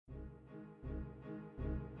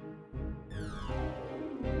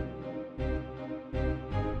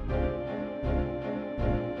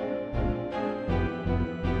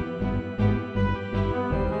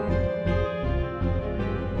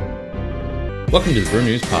Welcome to the Brew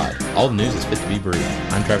News Pod. All the news is fit to be brewed.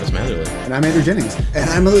 I'm Travis Matherly. And I'm Andrew Jennings. And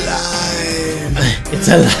I'm alive. It's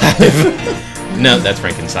alive. No, that's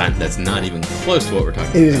Frankenstein. That's not even close to what we're talking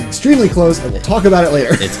about. It is extremely close, and we'll talk about it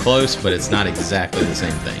later. It's close, but it's not exactly the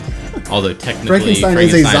same thing. Although technically, Frankenstein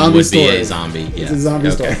is a zombie would story. be a zombie. Yeah. It's a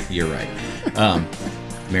zombie story. You're right.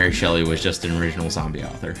 Mary Shelley was just an original zombie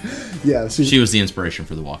author. Yeah. She was the inspiration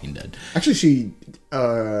for The Walking Dead. Actually,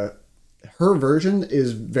 her version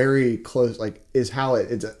is very close, is how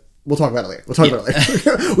it's... We'll talk about it later.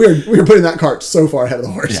 We are putting that cart so far ahead of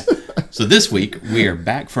the horse. Yeah. So this week, we are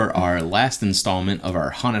back for our last installment of our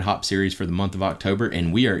Haunted Hop series for the month of October,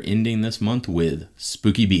 and we are ending this month with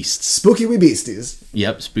Spooky Beasts. Spooky wee beasties.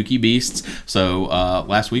 Yep, Spooky Beasts. So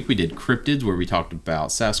last week we did Cryptids, where we talked about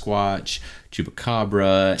Sasquatch,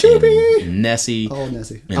 Chupacabra, and Nessie. Oh,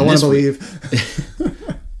 Nessie. And I want to believe.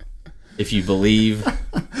 If you believe,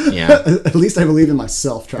 yeah. At least I believe in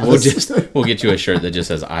myself, Travis. We'll get you a shirt that just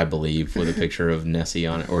says "I believe" with a picture of Nessie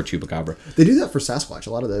on it or Chupacabra. They do that for Sasquatch.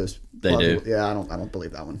 A lot of those. They do. Yeah, I don't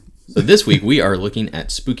believe that one. So this week we are looking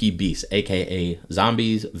at Spooky Beasts, aka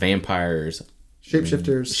zombies, vampires,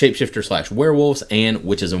 shapeshifters, / werewolves, and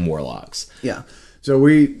witches and warlocks. Yeah. So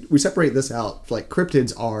we separate this out. Like,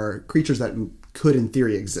 cryptids are creatures that could, in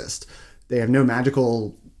theory, exist. They have no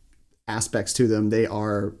magical aspects to them. They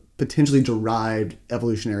are potentially derived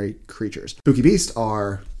evolutionary creatures. Spooky beasts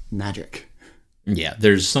are magic. Yeah,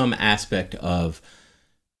 there's some aspect of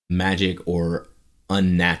magic or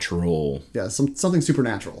unnatural. Yeah, something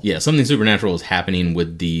supernatural. Yeah, something supernatural is happening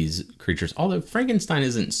with these creatures. Although Frankenstein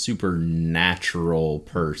isn't supernatural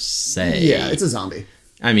per se. Yeah, it's a zombie.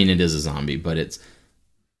 I mean, it is a zombie, but it's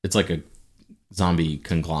like a zombie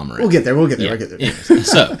conglomerate. We'll get there. Yeah.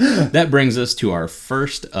 So that brings us to our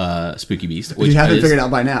first spooky beast, which you haven't figured out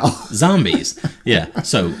by now. Zombies. Yeah.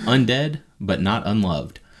 So undead, but not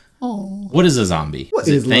unloved. Oh. What is a zombie? What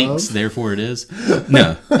is is it thanks, love? Therefore it is?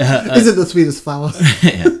 No. Is it the sweetest flower?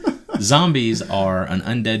 Yeah. Zombies are an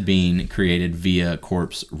undead being created via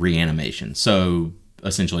corpse reanimation. So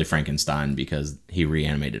essentially Frankenstein, because he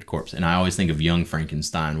reanimated a corpse. And I always think of Young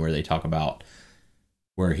Frankenstein, where they talk about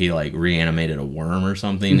where he reanimated a worm or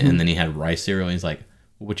something, and then he had rice cereal. And he's like,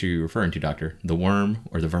 "What are you referring to, doctor? The worm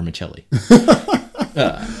or the vermicelli?"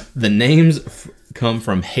 The names come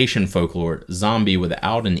from Haitian folklore: zombie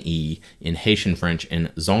without an E in Haitian French,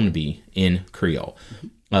 and zombie in Creole.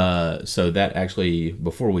 So that actually,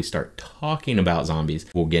 before we start talking about zombies,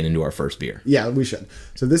 we'll get into our first beer. Yeah, we should.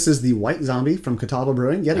 So this is the White Zombie from Catawba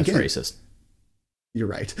Brewing. That's racist. You're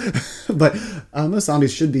right. But most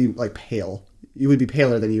zombies should be pale. You would be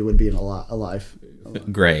paler than you would be alive.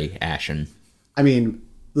 Gray, ashen. I mean,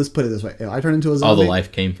 let's put it this way. If I turn into a zombie... All the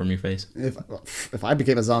life came from your face? If I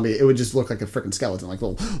became a zombie, it would just look like a freaking skeleton,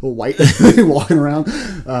 little white walking around.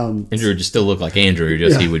 Andrew would just still look like Andrew,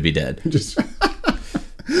 he would be dead. Just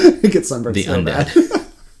get sunburned the so undead.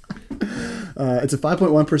 Bad. It's a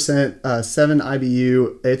 5.1%, 7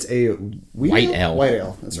 IBU. It's a white ale. White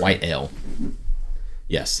ale. That's right. White ale.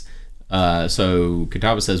 Yes. So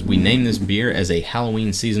Catawba says, "We name this beer as a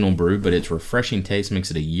Halloween seasonal brew, but its refreshing taste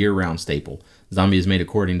makes it a year-round staple. Zombie is made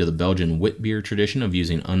according to the Belgian wit beer tradition of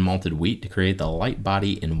using unmalted wheat to create the light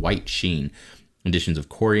body and white sheen. Additions of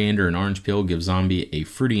coriander and orange peel give Zombie a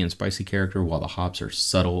fruity and spicy character, while the hops are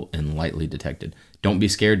subtle and lightly detected. Don't be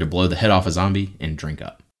scared to blow the head off a zombie and drink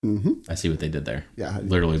up." Mm-hmm. I see what they did there. Yeah.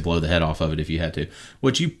 Literally blow the head off of it if you had to.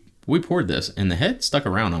 We poured this, and the head stuck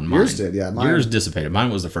around on mine. Yours did, yeah. Yours dissipated.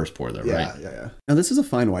 Mine was the first pour, though, right? Yeah. Now, this is a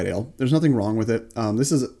fine white ale. There's nothing wrong with it.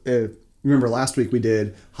 This is... remember last week we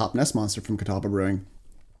did Hop Nest Monster from Catawba Brewing.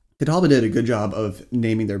 Catawba did a good job of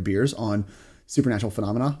naming their beers on supernatural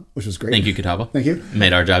phenomena, which was great. Thank you, Catawba. Thank you.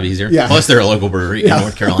 Made our job easier. Yeah. Plus, they're a local brewery in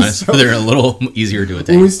North Carolina, so they're a little easier to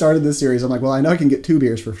attain. When we started this series, I'm like, well, I know I can get 2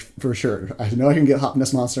 beers for sure. I know I can get Hop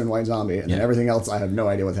Nest Monster and White Zombie, and then everything else, I have no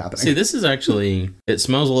idea what's happening. See, this is actually, it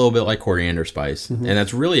smells a little bit like coriander spice, and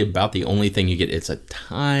that's really about the only thing you get. It's a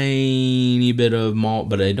tiny bit of malt,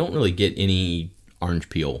 but I don't really get any orange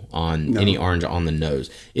peel any orange on the nose.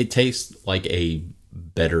 It tastes like a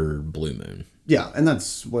better Blue Moon. Yeah, and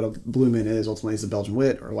that's what a Blue Moon is. Ultimately, it's a Belgian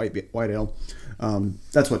wit or a white ale.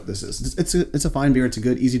 That's what this is. It's a fine beer. It's a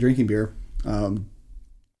good, easy drinking beer.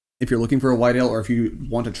 If you're looking for a white ale, or if you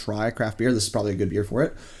want to try craft beer, this is probably a good beer for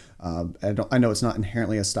it. I know it's not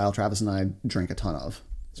inherently a style Travis and I drink a ton of.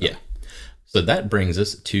 So. Yeah. So that brings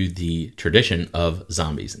us to the tradition of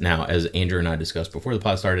zombies. Now, as Andrew and I discussed before the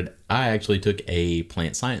pod started, I actually took a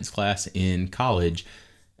plant science class in college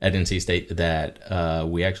at NC State that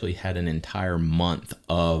we actually had an entire month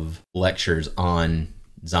of lectures on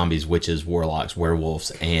zombies, witches, warlocks, werewolves,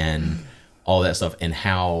 and all that stuff, and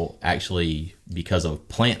how actually, because of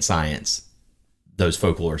plant science, those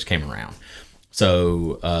folklores came around.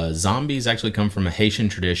 So zombies actually come from a Haitian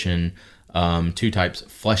tradition. Two types: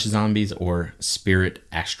 flesh zombies or spirit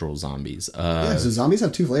astral zombies. Yeah, so zombies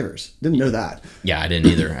have two flavors. Didn't know that. Yeah, I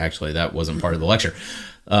didn't either. Actually, that wasn't part of the lecture.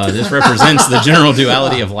 This represents the general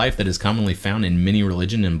duality of life that is commonly found in many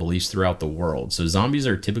religions and beliefs throughout the world. So zombies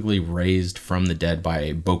are typically raised from the dead by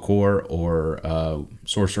a bokor or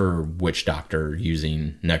sorcerer or witch doctor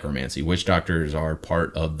using necromancy. Witch doctors are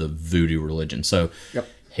part of the voodoo religion. So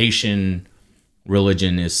Haitian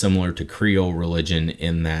religion is similar to Creole religion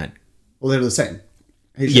in that... Well, they're the same.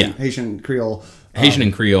 Haitian Creole... Haitian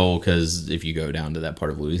and Creole, because if you go down to that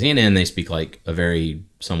part of Louisiana, and they speak like a very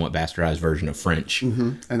somewhat bastardized version of French.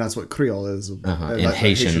 Mm-hmm. And that's what Creole is. And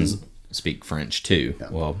Haitians speak French too. Yeah.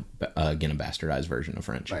 Well, again, a bastardized version of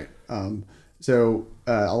French. Right. So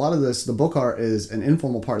a lot of this, the Bokar is an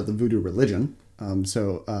informal part of the voodoo religion.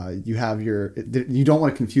 You have you don't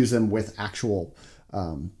want to confuse them with actual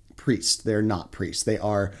priests. They're not priests.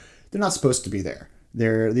 They're not supposed to be there.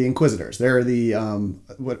 They're the inquisitors. They're the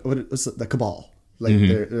the cabal. Like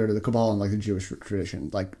they're the cabal in like the Jewish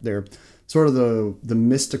tradition. Like they're sort of the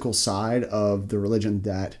mystical side of the religion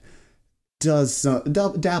that does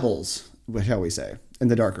dabbles, shall we say, in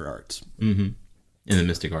the darker arts. Mm-hmm. In the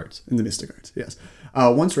mystic arts. In the mystic arts, yes.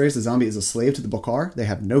 Once raised, the zombie is a slave to the Bokar. They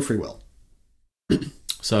have no free will.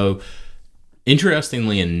 So,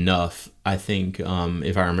 interestingly enough, I think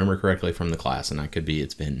if I remember correctly from the class, and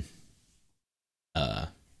it's been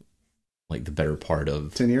like the better part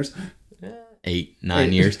of 10 years.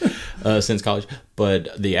 9 years since college, but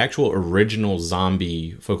the actual original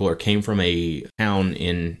zombie folklore came from a town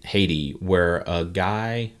in Haiti where a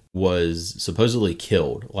guy was supposedly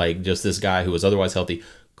killed. Like just this guy who was otherwise healthy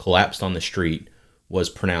collapsed on the street,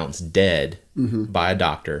 was pronounced dead by a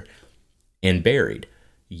doctor, and buried.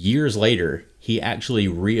 Years later, he actually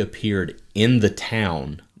reappeared in the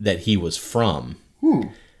town that he was from.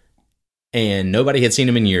 And nobody had seen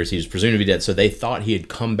him in years. He was presumed to be dead. So they thought he had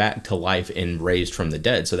come back to life and raised from the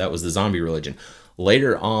dead. So that was the zombie religion.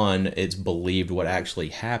 Later on, it's believed what actually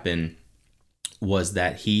happened was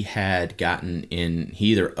that he had he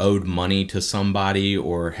either owed money to somebody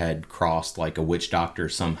or had crossed like a witch doctor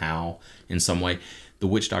somehow in some way. The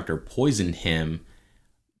witch doctor poisoned him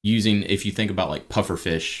using, if you think about like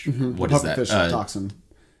pufferfish, what is that? Pufferfish toxin.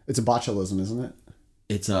 It's a botulism, isn't it?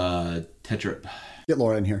 It's a Get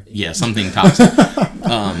Laura in here. Yeah, something toxic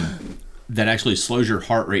that actually slows your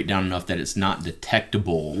heart rate down enough that it's not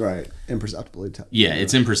detectable. Right, imperceptibly detectable. Yeah,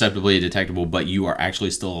 it's imperceptibly detectable, but you are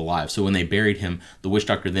actually still alive. So when they buried him, the witch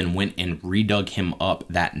doctor then went and redug him up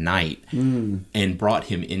that night and brought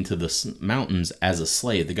him into the mountains as a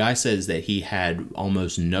slave. The guy says that he had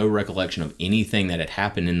almost no recollection of anything that had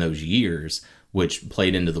happened in those years, which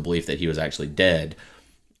played into the belief that he was actually dead.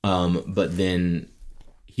 But then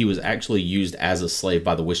he was actually used as a slave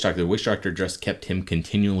by the witch doctor. The witch doctor just kept him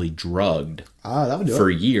continually drugged for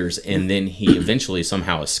years, and then he eventually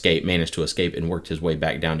somehow managed to escape and worked his way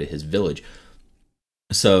back down to his village.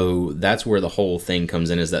 So that's where the whole thing comes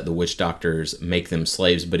in, is that the witch doctors make them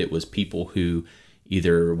slaves, but it was people who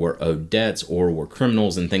either were owed debts or were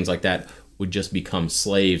criminals and things like that would just become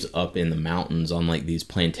slaves up in the mountains on like these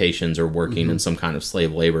plantations or working in some kind of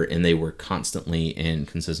slave labor, and they were constantly and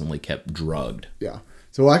consistently kept drugged. Yeah.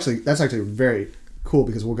 So that's actually very cool,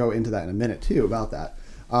 because we'll go into that in a minute too about that.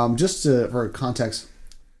 For context,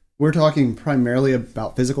 we're talking primarily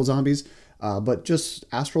about physical zombies, but just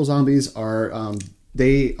astral zombies are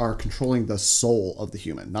they are controlling the soul of the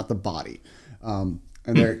human, not the body, and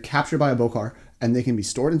they're captured by a Bokar, and they can be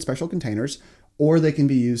stored in special containers, or they can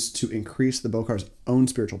be used to increase the Bokar's own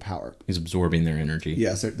spiritual power. He's absorbing their energy.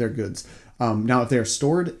 Yes, they're goods. Now, if they're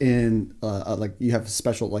stored in, like you have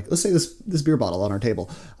special, like let's say this beer bottle on our table,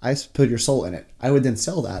 I put your soul in it. I would then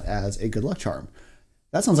sell that as a good luck charm.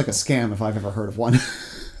 That sounds like a scam if I've ever heard of one.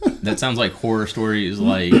 That sounds like horror stories,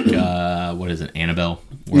 like what is it, Annabelle,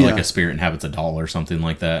 where like a spirit inhabits a doll or something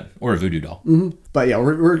like that, or a voodoo doll. But yeah,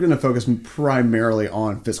 we're going to focus primarily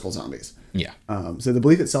on physical zombies. Yeah. So the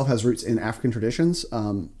belief itself has roots in African traditions,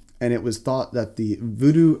 and it was thought that the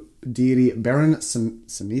voodoo deity Baron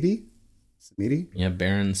Samedi. Yeah,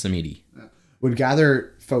 Baron Samedi would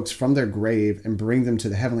gather folks from their grave and bring them to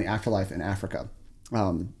the heavenly afterlife in Africa,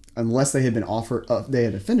 unless they had been they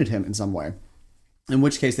had offended him in some way, in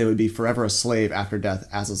which case they would be forever a slave after death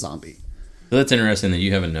as a zombie. So that's interesting that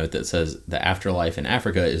you have a note that says the afterlife in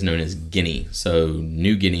Africa is known as Guinea. So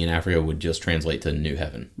New Guinea in Africa would just translate to New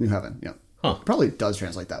Heaven. New Heaven, yeah. Huh. Probably does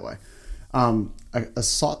translate that way. A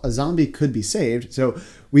zombie could be saved, so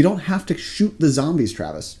we don't have to shoot the zombies,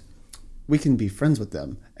 Travis. we can be friends with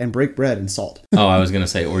them and break bread and salt. Oh, I was going to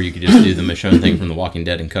say, or you could just do the Michonne thing from The Walking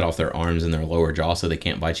Dead and cut off their arms and their lower jaw so they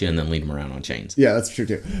can't bite you and then lead them around on chains. Yeah, that's true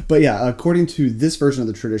too. But yeah, according to this version of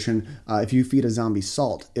the tradition, if you feed a zombie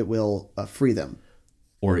salt, it will free them.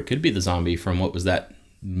 Or it could be the zombie from, what was that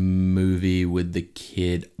movie with the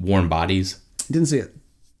kid, Warm Bodies? Didn't see it.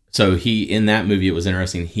 So in that movie, it was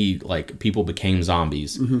interesting. People became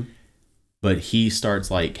zombies, but he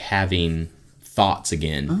starts like having thoughts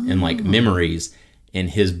again and like memories, and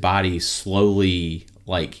his body slowly,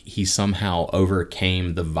 like he somehow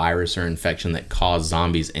overcame the virus or infection that caused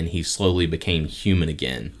zombies, and he slowly became human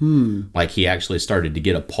again. Like he actually started to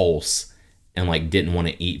get a pulse and like didn't want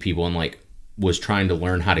to eat people and like was trying to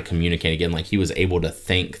learn how to communicate again. Like he was able to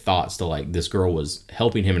think thoughts to, like, this girl was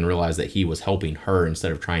helping him and realized that he was helping her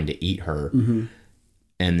instead of trying to eat her.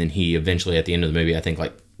 And then he eventually at the end of the movie, I think,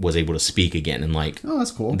 like, was able to speak again, and like, oh,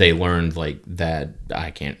 that's cool. They learned like that.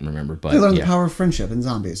 I can't remember, but they learned the power of friendship in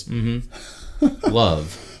zombies.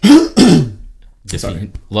 Love.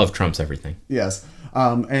 Love trumps everything. Yes.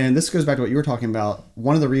 And this goes back to what you were talking about.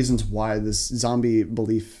 One of the reasons why this zombie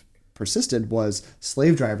belief persisted was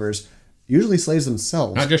slave drivers, usually slaves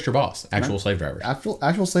themselves. Not just your boss, actual slave drivers.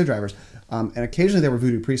 Actual slave drivers. And occasionally they were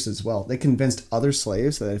voodoo priests as well. They convinced other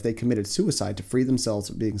slaves that if they committed suicide to free themselves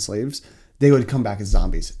from being slaves, they would come back as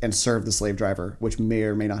zombies and serve the slave driver, which may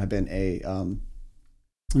or may not have been a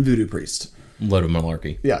voodoo priest. Load of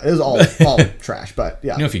malarkey. Yeah, it was all trash, but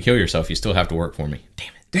yeah. You know, if you kill yourself, you still have to work for me.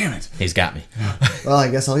 Damn it. He's got me. Well, I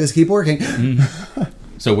guess I'll just keep working.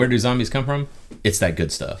 So where do zombies come from? It's that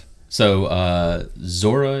good stuff. So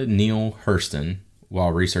Zora Neale Hurston,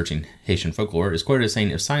 while researching Haitian folklore, is quoted as saying,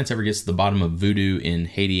 if science ever gets to the bottom of voodoo in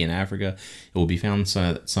Haiti and Africa, it will be found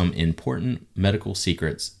some important medical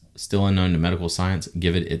secrets still unknown to medical science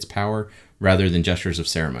give it its power rather than gestures of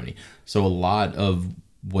ceremony. So a lot of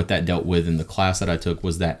what that dealt with in the class that I took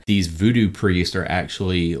was that these voodoo priests are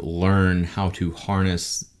actually learn how to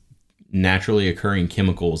harness naturally occurring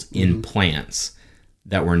chemicals in plants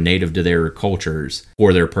that were native to their cultures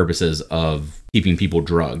for their purposes of keeping people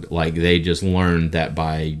drugged. Like they just learned that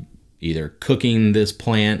by either cooking this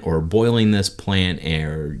plant or boiling this plant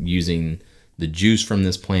or using the juice from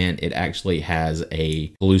this plant, it actually has a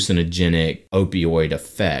hallucinogenic opioid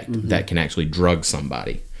effect that can actually drug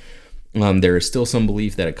somebody. There is still some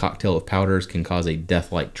belief that a cocktail of powders can cause a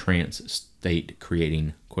death-like trance state,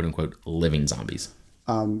 creating quote-unquote living zombies.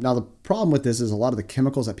 Now, the problem with this is a lot of the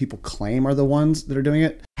chemicals that people claim are the ones that are doing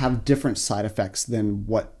it have different side effects than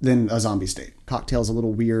a zombie state. Cocktail's a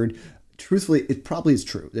little weird. Truthfully, it probably is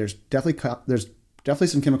true. There's definitely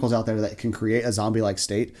some chemicals out there that can create a zombie-like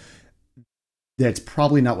state. That's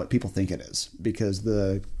probably not what people think it is, because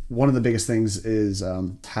one of the biggest things is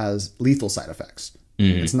has lethal side effects.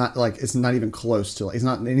 It's not even close to, it's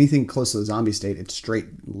not anything close to the zombie state. It's straight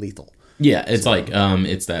lethal. Yeah, it's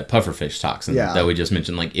it's that pufferfish toxin that we just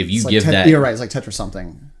mentioned. Like if you give you're right. It's like tetra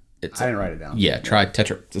something. I didn't write it down. Yeah, try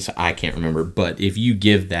tetra. I can't remember, but if you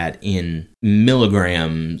give that in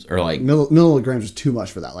milligrams or like milligrams is too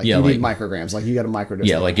much for that. Like you need micrograms. Like you got a microdose.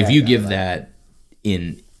 Yeah, like if you give that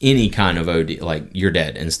in any kind of OD, like you're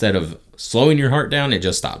dead. Instead of slowing your heart down, it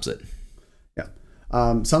just stops it.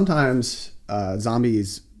 Yeah. Sometimes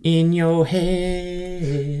zombies in your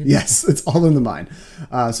head. Yes, it's all in the mind.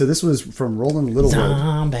 So this was from Roland Littlewood.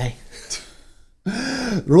 Zombie.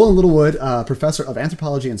 Roland Littlewood, professor of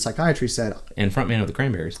anthropology and psychiatry, said, and frontman of the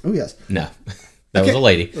Cranberries. Oh yes. No, that was a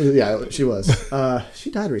lady. Yeah, she was. She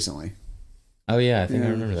died recently. Oh yeah, I think I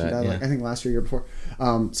remember that. She died, I think last year before.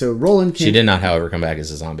 So Roland she did not, however, come back as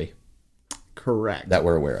a zombie. Correct. That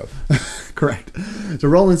we're aware of. Correct. So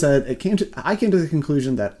Roland said, I came to the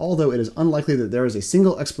conclusion that although it is unlikely that there is a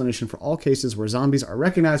single explanation for all cases where zombies are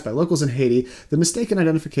recognized by locals in Haiti, the mistaken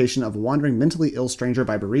identification of a wandering mentally ill stranger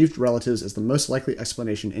by bereaved relatives is the most likely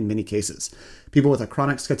explanation in many cases. People with a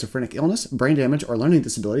chronic schizophrenic illness, brain damage, or learning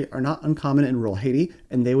disability are not uncommon in rural Haiti,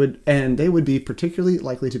 and they would be particularly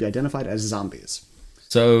likely to be identified as zombies.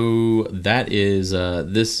 So that is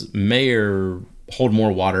this may hold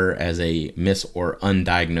more water as a mis or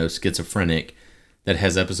undiagnosed schizophrenic that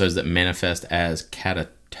has episodes that manifest as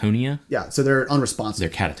catatonia. Yeah, so they're unresponsive.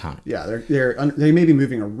 They're catatonic. Yeah, they may be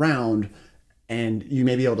moving around, and you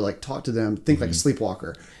may be able to like talk to them, think like a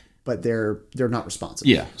sleepwalker, but they're not responsive.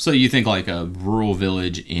 Yeah, so you think like a rural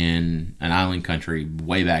village in an island country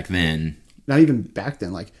way back then. Not even back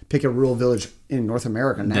then. Like pick a rural village in North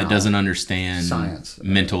America now that doesn't understand science,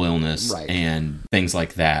 mental illness, and things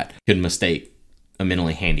like that, could mistake a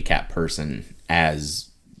mentally handicapped person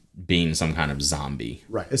as being some kind of zombie.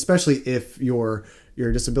 Right. Especially if your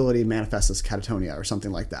your disability manifests as catatonia or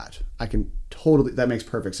something like that. That makes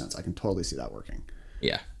perfect sense. I can totally see that working.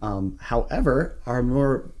 Yeah. However, our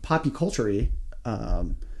more poppy culture-y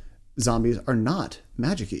zombies are not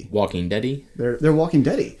magic-y. Walking Dead-y? They're Walking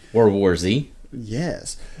Dead-y. World War Z?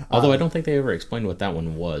 Yes. Although I don't think they ever explained what that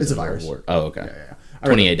one was. It's a virus. Oh, okay. Yeah.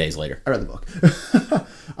 28 days later. I read the book.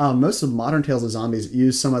 Most of modern tales of zombies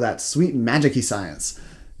use some of that sweet magic-y science,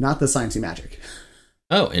 not the sciencey magic.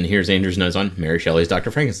 Oh, and here's Andrew's nose on Mary Shelley's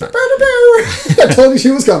Dr. Frankenstein. I told you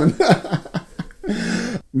she was coming.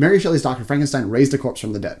 Mary Shelley's Dr. Frankenstein raised a corpse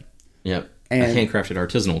from the dead. Yep. And a handcrafted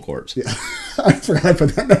artiazanal corpse. Yeah. I forgot I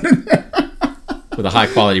put that note in there. With a high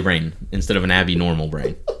quality brain instead of an Abby normal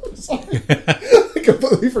brain. Sorry. I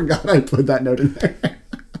completely forgot I put that note in there.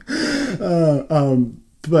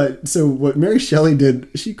 But so what Mary Shelley did,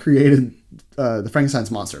 she created the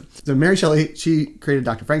Frankenstein's monster. So Mary Shelley, she created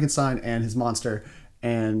Dr. Frankenstein and his monster.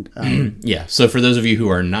 And yeah, so for those of you who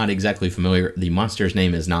are not exactly familiar, the monster's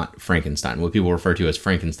name is not Frankenstein. What people refer to as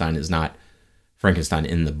Frankenstein is not Frankenstein.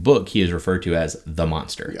 In the book, he is referred to as the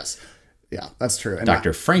monster. Yes. Yeah, that's true. And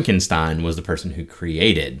Dr. Frankenstein was the person who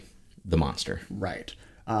created the monster. Right.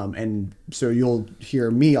 And so you'll hear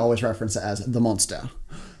me always reference it as the monster.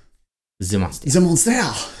 The monster. The monster.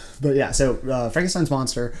 But yeah, so Frankenstein's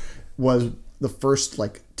monster was the first,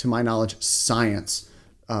 like, to my knowledge, science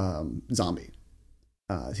zombie.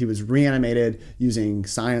 He was reanimated using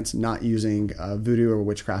science, not using voodoo or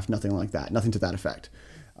witchcraft, nothing like that, nothing to that effect.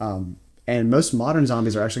 And most modern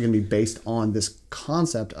zombies are actually going to be based on this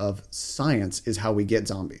concept of science is how we get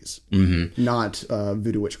zombies, not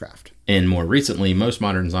voodoo witchcraft. And more recently, most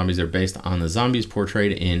modern zombies are based on the zombies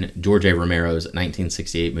portrayed in George A. Romero's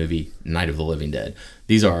 1968 movie, Night of the Living Dead.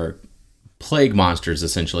 These are plague monsters,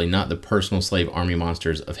 essentially, not the personal slave army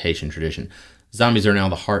monsters of Haitian tradition. Zombies are now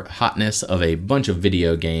the hotness of a bunch of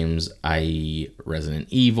video games, i.e. Resident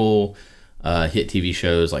Evil, hit TV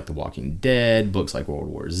shows like The Walking Dead, books like World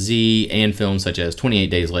War Z, and films such as 28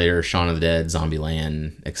 Days Later, Shaun of the Dead,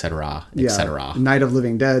 Zombieland, etc., etc. Night of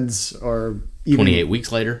Living Deads, or even 28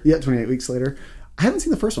 Weeks Later. Yeah, 28 Weeks Later. I haven't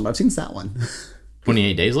seen the first one, but I've seen that one.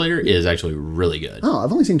 28 Days Later is actually really good. Oh,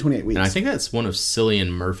 I've only seen 28 Weeks. And I think that's one of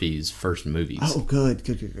Cillian Murphy's first movies. Oh, good.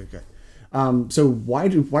 So why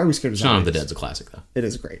are we scared of zombies? Shaun of the Dead's a classic, though. It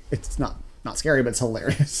is great. It's not scary, but it's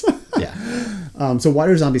hilarious. Yeah. So why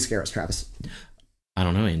do zombies scare us, Travis? I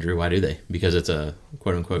don't know, Andrew. Why do they? Because it's a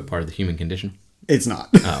quote-unquote part of the human condition? It's not.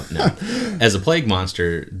 Oh, no. As a plague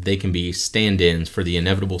monster, they can be stand-ins for the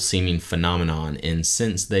inevitable seeming phenomenon, and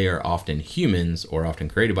since they are often humans, or often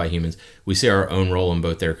created by humans, we see our own role in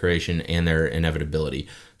both their creation and their inevitability.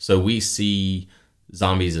 So we see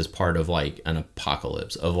zombies as part of, like, an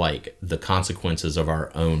apocalypse, of, like, the consequences of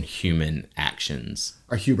our own human actions.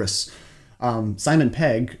 Our hubris. Simon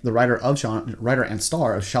Pegg, the writer and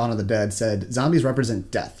star of Shaun of the Dead, said, "Zombies represent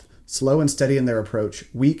death. Slow and steady in their approach,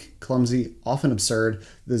 weak, clumsy, often absurd,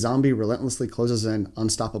 the zombie relentlessly closes in,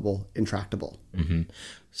 unstoppable, intractable." Mm-hmm.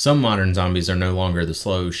 Some modern zombies are no longer the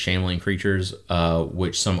slow, shambling creatures,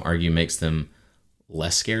 which some argue makes them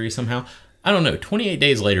less scary somehow. I don't know. 28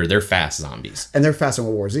 Days Later, they're fast zombies. And they're fast in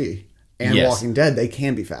World War Z. And yes. Walking Dead, they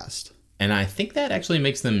can be fast. And I think that actually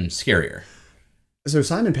makes them scarier. So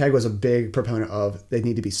Simon Pegg was a big proponent of they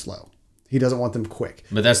need to be slow. He doesn't want them quick.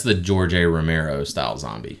 But that's the George A. Romero style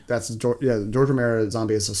zombie. George Romero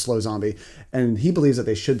zombie is a slow zombie. And he believes that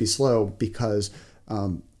they should be slow because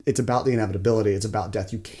it's about the inevitability. It's about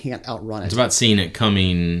death. You can't outrun it. It's about seeing it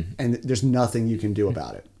coming. And there's nothing you can do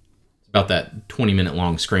about it. It's about that 20-minute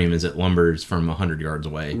long scream as it lumbers from 100 yards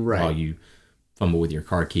away. Right. While you fumble with your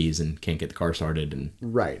car keys and can't get the car started. And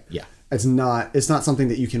right. Yeah. It's not something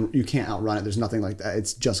that you can't outrun it. There's nothing like that.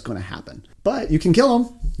 It's just going to happen. But you can kill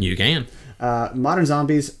them. You can. Modern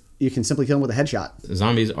zombies, you can simply kill them with a headshot.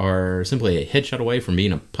 Zombies are simply a headshot away from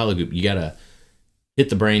being a pile of goop. You got to hit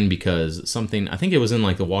the brain because something, I think it was in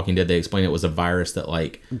like The Walking Dead, they explained it was a virus that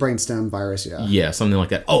like... Brainstem virus, yeah. Yeah, something like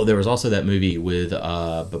that. Oh, there was also that movie with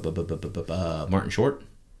Martin Short.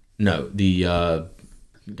 No, the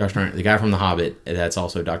guy from The Hobbit. That's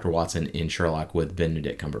also Dr. Watson in Sherlock with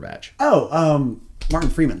Benedict Cumberbatch. Oh, Martin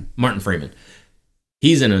Freeman. Martin Freeman.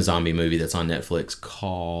 He's in a zombie movie that's on Netflix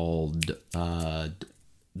called... the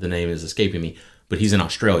name is escaping me, but he's in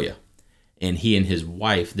Australia. And he and his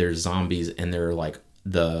wife, they're zombies, and they're like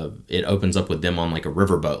it opens up with them on like a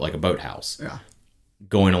riverboat, like a boathouse. Yeah.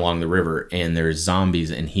 Going along the river, and there's zombies,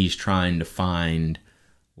 and he's trying to find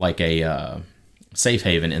like a safe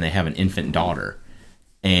haven, and they have an infant daughter.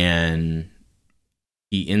 And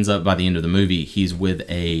he ends up, by the end of the movie, he's with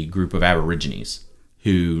a group of Aborigines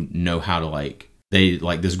who know how to like They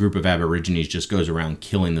like this group of Aborigines just goes around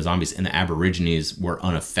killing the zombies, and the Aborigines were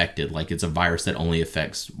unaffected. Like it's a virus that only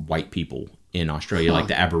affects white people in Australia. Like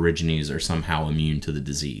the Aborigines are somehow immune to the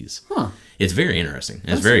disease. It's very interesting.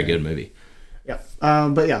 It's a very good movie. Yeah.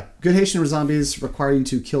 But yeah, good Haitian zombies require you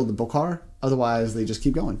to kill the Bokar. Otherwise, they just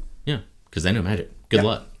keep going. Yeah, because they know magic. Good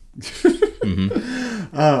luck.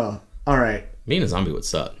 All right. Being a zombie would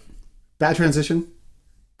suck. Bad transition.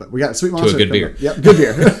 But we got Sweet Monster. To a good beer. Yep, good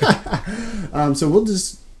beer. So we'll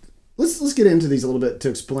just let's get into these a little bit to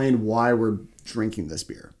explain why we're drinking this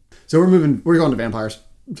beer. So we're going to vampires.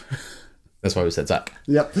 That's why we said suck.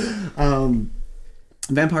 Yep.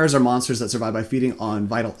 Vampires are monsters that survive by feeding on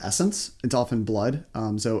vital essence. It's often blood.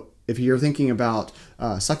 So if you're thinking about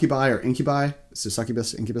succubi or incubi, so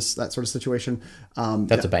succubus, incubus, that sort of situation.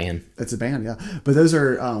 That's a band. That's a band, yeah. But those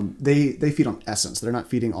are, they feed on essence. They're not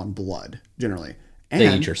feeding on blood, generally. And,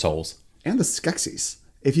 They eat your souls. And the Skeksis.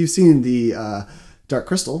 If you've seen the Dark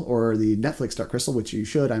Crystal or the Netflix Dark Crystal, which you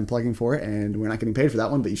should, I'm plugging for it, and we're not getting paid for that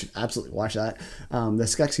one, but you should absolutely watch that. The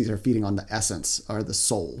Skeksis are feeding on the essence, or the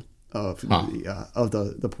soul of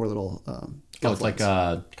the poor little.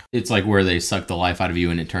 It's like where they suck the life out of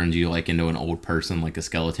you, and it turns you like into an old person, like a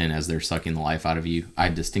skeleton, as they're sucking the life out of you. I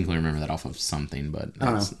distinctly remember that off of something, but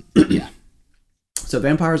yeah. So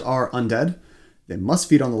vampires are undead. They must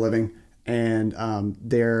feed on the living, and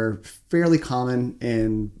they're fairly common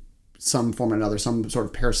in some form or another, some sort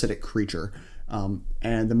of parasitic creature.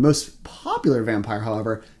 And the most popular vampire,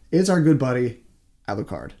 however, is our good buddy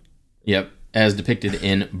Alucard. Yep, as depicted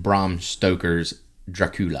in Bram Stoker's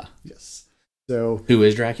Dracula. Yes. So who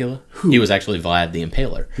is Dracula? He was actually Vlad the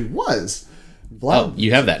Impaler. He was. Vlad. Oh,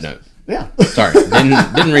 you have that note. Yeah. Sorry,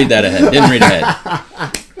 didn't read that ahead. Didn't read ahead.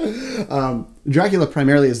 Dracula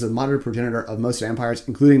primarily is the modern progenitor of most vampires,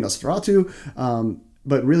 including Nosferatu.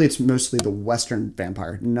 But really, it's mostly the Western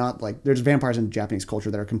vampire. Not like there's vampires in Japanese culture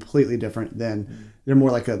that are completely different than they're more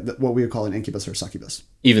like what we would call an incubus or succubus.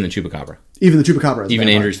 Even the chupacabra. Even the chupacabra. Even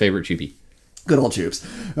Andrew's favorite chupy. Good old chups.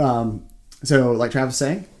 So, like Travis was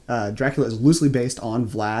saying, Dracula is loosely based on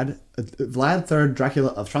Vlad III Dracula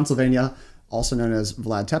of Transylvania, also known as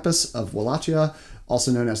Vlad Tepes of Wallachia,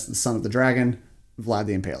 also known as the Son of the Dragon, Vlad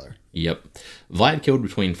the Impaler. Yep. Vlad killed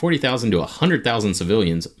between 40,000 to 100,000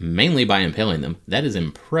 civilians, mainly by impaling them. That is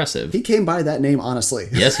impressive. He came by that name, honestly.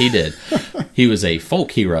 Yes, he did. He was a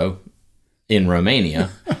folk hero in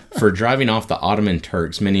Romania for driving off the Ottoman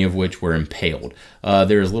Turks, many of which were impaled.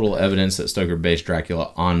 There is little evidence that Stoker based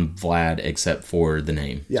Dracula on Vlad except for the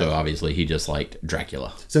name. Yeah. So obviously he just liked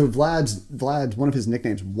Dracula. So Vlad's one of his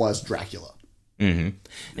nicknames was Dracula. Mm-hmm.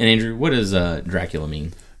 And Andrew, what does Dracula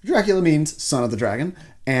mean? Dracula means son of the dragon.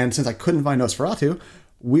 And since I couldn't find Nosferatu,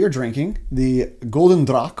 we are drinking the Golden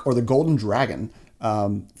Drak, or the Golden Dragon,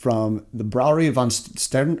 from the Brouwery van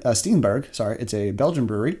Steenberg. Sorry, it's a Belgian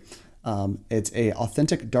brewery. It's a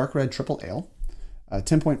authentic dark red triple ale,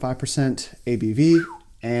 10.5% ABV,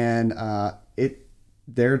 and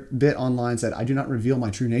their bit online said, "I do not reveal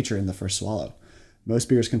my true nature in the first swallow. Most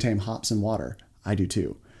beers contain hops and water. I do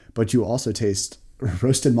too. But you also taste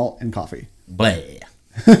roasted malt and coffee." Bleh.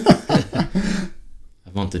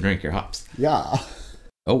 I want to drink your hops. Yeah.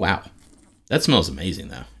 Oh, wow. That smells amazing,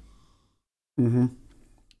 though. Mm-hmm.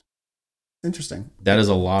 Interesting. That is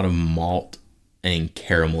a lot of malt and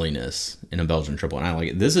carameliness in a Belgian triple, and I like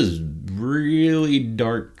it. This is really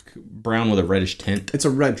dark brown with a reddish tint. It's a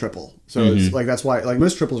red triple. So it's like, that's why, like,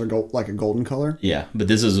 most triples are like a golden color. Yeah, but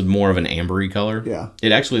this is more of an ambery color. Yeah.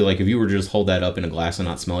 It actually, like, if you were to just hold that up in a glass and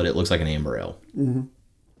not smell it, it looks like an amber ale. Mm-hmm.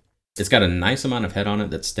 It's got a nice amount of head on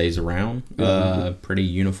it that stays around. Pretty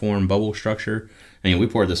uniform bubble structure. I mean, we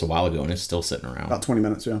poured this a while ago and it's still sitting around. About 20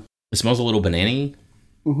 minutes, yeah. It smells a little banana-y.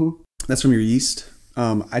 Mm-hmm. That's from your yeast.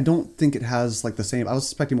 I don't think it has like the same. I was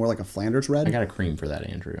expecting more like a Flanders red. I got a cream for that,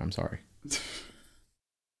 Andrew. I'm sorry.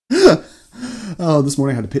 Oh, this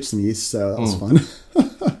morning I had to pitch some yeast, so that was fun.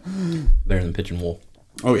 Better than pitching wool.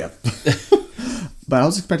 Oh, yeah. But I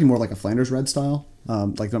was expecting more like a Flanders red style,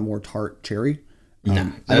 like the more tart cherry.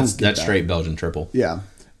 No, that's straight Belgian triple. Yeah.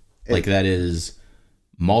 Like that is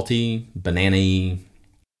malty, banana-y,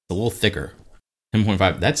 a little thicker.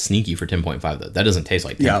 10.5. That's sneaky for 10.5, though. That doesn't taste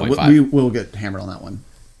like 10.5. Yeah, we will get hammered on that one.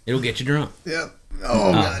 It'll get you drunk. Yeah.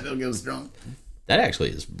 Oh, God, it'll get us drunk. That actually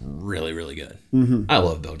is really, really good. Mm-hmm. I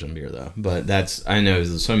love Belgian beer, though. But I know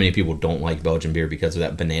so many people don't like Belgian beer because of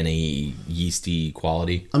that banana-y, yeasty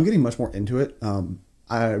quality. I'm getting much more into it.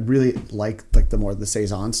 I really like the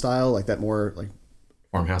Saison style, like that more like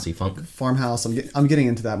farmhousey funk. Farmhouse. I'm getting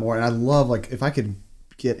into that more, and I love, like, if I could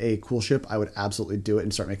get a cool ship, I would absolutely do it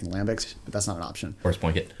and start making lambics, but that's not an option. Horse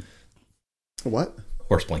blanket. What?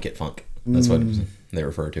 Horse blanket funk. That's what they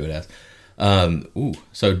refer to it as.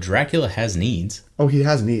 So Dracula has needs. Oh, he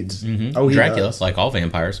has needs. Mm-hmm. Oh, he Dracula, does. like all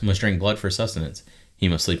vampires, must drink blood for sustenance. He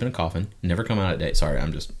must sleep in a coffin, never come out at day. Sorry,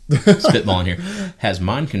 I'm just spitballing here. Has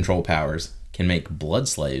mind control powers, can make blood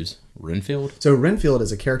slaves. Renfield? So Renfield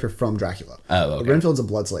is a character from Dracula. Oh, okay. Renfield's a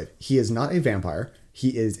blood slave. He is not a vampire.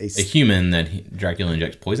 He is A human that Dracula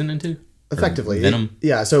injects poison into? Or effectively venom?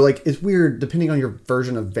 yeah. So like it's weird depending on your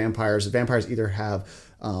version of vampires. Vampires either have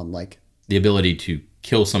like The ability to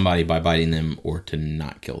kill somebody by biting them or to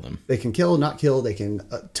not kill them. they can kill, not kill. They can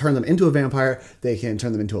turn them into a vampire. They can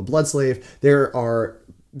turn them into a blood slave.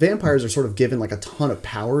 Vampires are sort of given like a ton of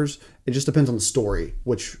powers. It just depends on the story,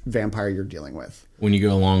 which vampire you're dealing with. When you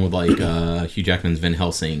go along with like Hugh Jackman's Van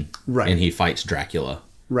Helsing, Right. and he fights Dracula,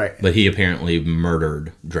 Right. but he apparently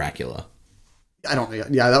murdered Dracula.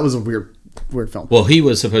 Yeah, that was a weird film. Well, he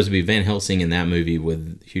was supposed to be Van Helsing in that movie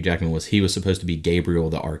with Hugh Jackman. He was supposed to be Gabriel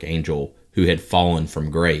the Archangel who had fallen from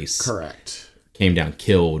grace. Correct. Came down,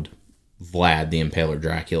 killed Vlad the Impaler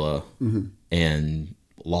Dracula, and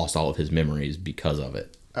lost all of his memories because of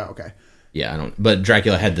it. Oh, okay. Yeah, I don't. But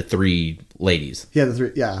Dracula had the three ladies, Yeah,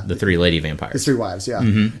 the the three lady his vampires, three wives. Yeah,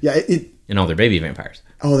 yeah. and all their baby vampires.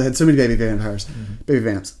 Oh, they had so many baby vampires, baby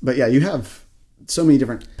vamps. But yeah, you have so many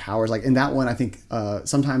different powers. Like in that one, I think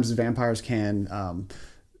sometimes vampires can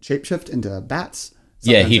shapeshift into bats.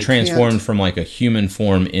 Yeah, Sometimes he they transformed can't. from like a human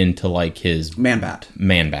form into like his Man-Bat.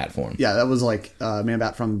 man-bat form. Yeah, that was like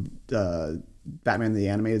Man-Bat from Batman the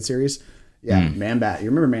Animated Series. Yeah, Man-Bat. You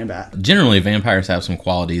remember Man-Bat? Generally, vampires have some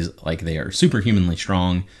qualities like they are superhumanly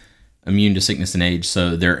strong, immune to sickness and age,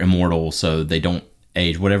 so they're immortal, so they don't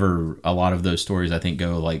age. Whatever a lot of those stories I think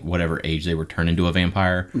go like whatever age they were turned into a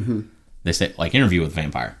vampire. They say like Interview with a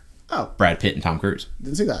Vampire. Oh, Brad Pitt and Tom Cruise.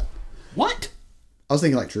 didn't see that. What? I was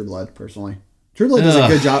thinking like True Blood, personally. True Blood does a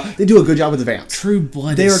good job. They do a good job with the vamps. True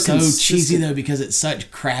Blood They is are so consistent. cheesy though because it's such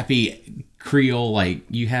crappy Creole. Like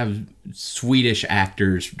you have Swedish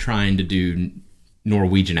actors trying to do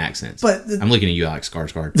Norwegian accents. But I'm looking at you, Alex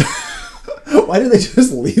Skarsgård. Why did they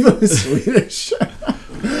just leave him in Swedish?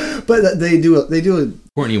 But they do a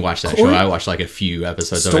Courtney watched that show. I watched like a few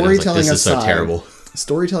episodes of it. And I was like, storytelling this is so aside. terrible.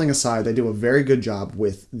 Storytelling aside, they do a very good job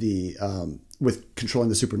with the with controlling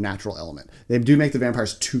the supernatural element. They do make the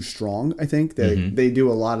vampires too strong. I think they do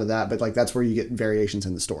a lot of that, but like that's where you get variations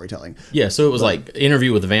in the storytelling. Yeah, so it was like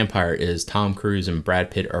Interview with the Vampire is Tom Cruise and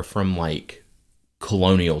Brad Pitt are from like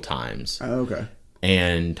colonial times. Oh, okay.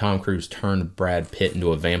 And Tom Cruise turned Brad Pitt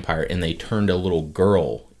into a vampire, and they turned a little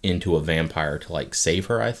girl into a vampire to like save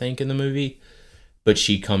her, I think, in the movie. But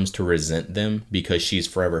she comes to resent them because she's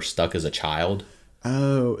forever stuck as a child.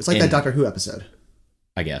 Oh, it's like that Doctor Who episode.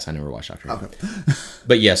 I guess I never watched Doctor Who. Okay.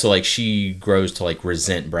 But yeah, so like she grows to like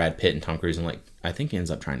resent Brad Pitt and Tom Cruise, and like I think he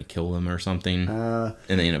ends up trying to kill them or something, and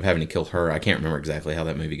they end up having to kill her. I can't remember exactly how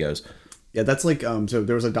that movie goes. Yeah, that's like so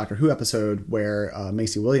there was a Doctor Who episode where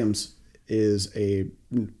Macy Williams is a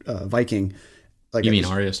Viking. Like You mean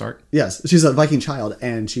Arya Stark? Yes, she's a Viking child,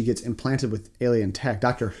 and she gets implanted with alien tech.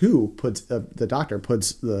 Doctor Who puts the doctor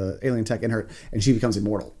puts the alien tech in her, and she becomes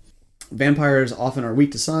immortal. Vampires often are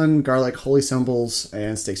weak to sun, garlic, holy symbols,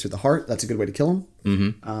 and stakes through the heart. That's a good way to kill them.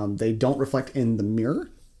 Mm-hmm. They don't reflect in the mirror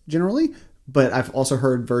generally, but I've also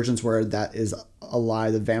heard versions where that is a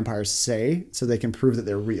lie the vampires say, so they can prove that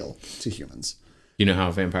they're real to humans. You know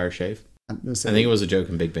how vampires shave? I'm gonna say, I think it was a joke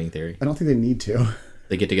in Big Bang Theory. I don't think they need to.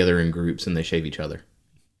 They get together in groups and they shave each other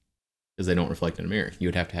because they don't reflect in a mirror. You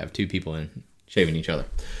would have to have two people in shaving each other.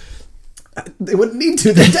 They wouldn't need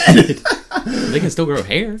to. They're dead. They can still grow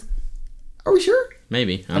hair. Are we sure?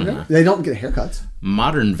 Maybe. I don't know. They don't get haircuts.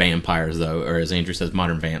 Modern vampires, though, or as Andrew says,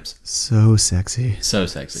 modern vamps. So sexy. So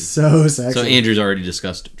sexy. So sexy. So Andrew's already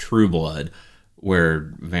discussed True Blood,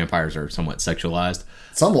 where vampires are somewhat sexualized.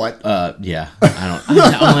 Somewhat. Yeah.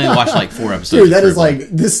 I only watched like 4 episodes. Dude, that of is True like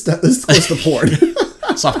this is close to porn.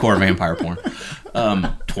 Blood. Softcore vampire porn.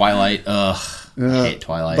 Twilight. I hate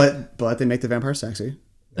Twilight. But they make the vampire sexy.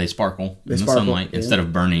 They sparkle in the sparkle, sunlight. yeah. Instead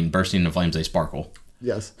of bursting into flames, they sparkle.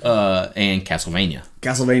 Yes. And Castlevania.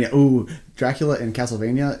 Castlevania. Ooh, Dracula and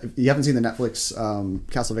Castlevania. If you haven't seen the Netflix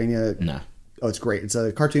Castlevania. No. Oh, it's great. It's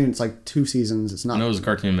a cartoon. It's like 2 seasons. It's not. I know it was a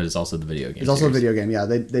cartoon, but it's also the video game. It's also a series. video game. Yeah,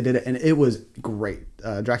 they did it, and it was great.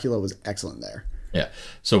 Dracula was excellent there. Yeah.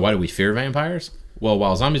 So why do we fear vampires? Well,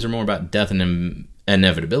 while zombies are more about death and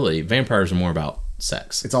inevitability, vampires are more about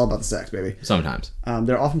sex. It's all about the sex, baby. Sometimes.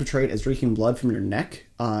 They're often portrayed as drinking blood from your neck,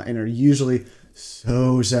 and are usually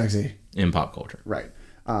so sexy. In pop culture. Right.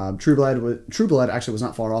 True Blood actually was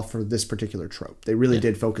not far off for this particular trope. They really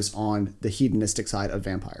did focus on the hedonistic side of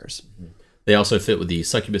vampires. They also fit with the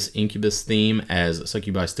succubus incubus theme, as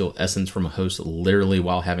succubi steal essence from a host literally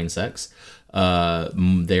while having sex.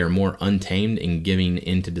 They are more untamed and giving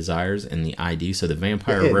into desires and the ID. So the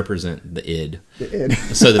vampire represent the id. The id.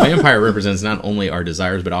 So the vampire represents not only our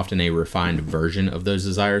desires, but often a refined version of those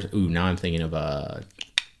desires. Ooh, now I'm thinking of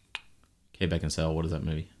Kate Beckinsale. What is that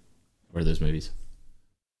movie? What are those movies?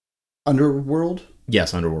 Underworld?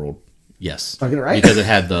 Yes, Underworld. Yes. Did I get it right? Because it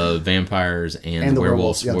had the vampires and the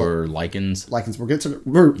werewolves were lichens. Lichens.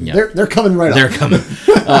 They're coming right up. They're coming.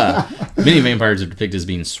 Many vampires are depicted as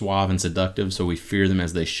being suave and seductive, so we fear them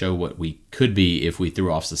as they show what we could be if we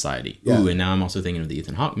threw off society. Yeah. Ooh, and now I'm also thinking of the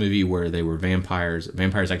Ethan Hawke movie where they were vampires.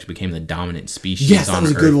 Vampires actually became the dominant species on Earth. Yes, that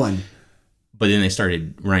was a good one. But then they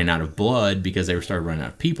started running out of blood because they started running out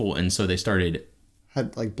of people, and so they started...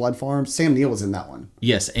 Had like blood farms. Sam Neill was in that one.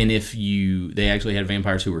 Yes, and they actually had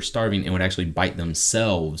vampires who were starving and would actually bite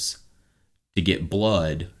themselves to get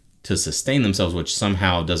blood to sustain themselves, which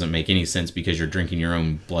somehow doesn't make any sense because you're drinking your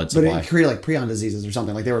own blood supply. But it created like prion diseases or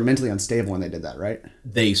something. Like they were mentally unstable when they did that, right?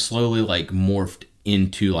 They slowly like morphed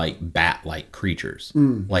into like bat-like creatures.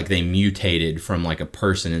 Like they mutated from like a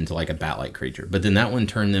person into like a bat-like creature. But then that one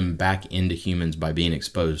turned them back into humans by being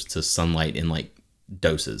exposed to sunlight in like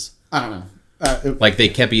doses. I don't know. Like they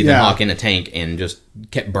kept Ethan Hawke in a tank and just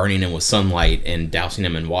kept burning him with sunlight and dousing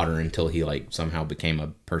him in water until he like somehow became a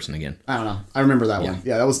person again. I don't know. I remember that one.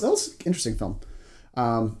 Yeah, that was an interesting film.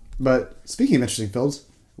 But speaking of interesting films,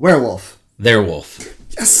 Werewolf. Their Wolf.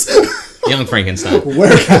 Yes. Young Frankenstein.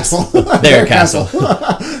 Werecastle. Their Castle.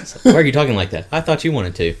 Why are you talking like that? I thought you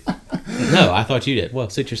wanted to. No, I thought you did.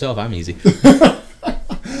 Well, suit yourself. I'm easy.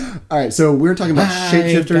 All right, so we're talking about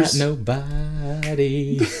shapeshifters. Got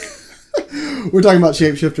nobody. We're talking about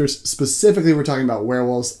shapeshifters. Specifically, we're talking about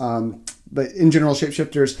werewolves. But in general,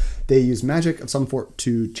 shapeshifters, they use magic of some sort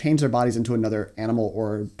to change their bodies into another animal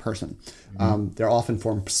or person. They're often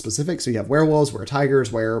form specific. So you have werewolves,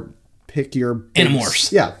 tigers, pick your...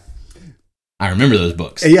 Animorphs. Yeah. I remember those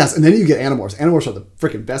books. Yes, and then you get Animorphs. Animorphs are the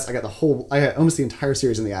freaking best. I got almost the entire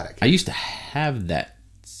series in the attic. I used to have that.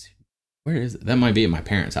 Where is it? That might be at my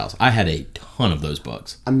parents' house. I had a ton of those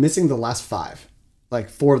books. I'm missing the last 5. Like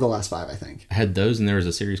 4 of the last 5, I think. I had those, and there was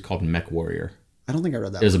a series called Mech Warrior. I don't think I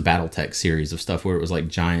read that. It was a BattleTech series of stuff where it was like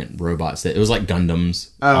giant robots. It was like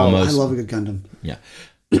Gundams. Oh, almost. I love a good Gundam. Yeah.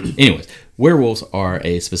 Anyways, werewolves are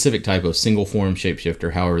a specific type of single-form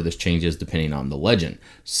shapeshifter. However, this changes depending on the legend.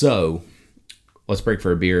 So, let's break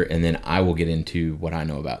for a beer, and then I will get into what I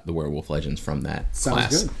know about the werewolf legends from that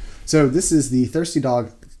class. Sounds good. So, this is the Thirsty Dog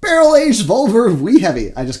Barrel-Aged Volver Wee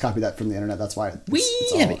Heavy. I just copied that from the internet. That's why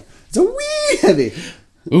it's heavy. It's a wee heavy.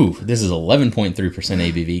 Ooh, this is 11.3%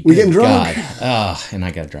 ABV. We're getting drunk. And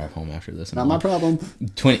I got to drive home after this. Not my problem.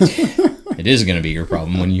 20. It is going to be your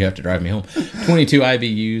problem when you have to drive me home. 22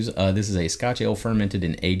 IBUs. This is a Scotch ale fermented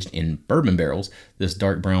and aged in bourbon barrels. This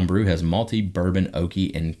dark brown brew has malty, bourbon,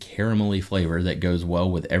 oaky, and caramelly flavor that goes well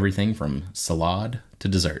with everything from salad to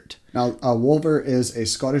dessert. Now, a wolver is a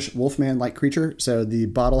Scottish wolfman-like creature. So the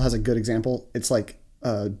bottle has a good example. It's like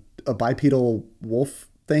a bipedal wolf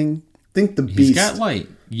thing. Think the beast. He's got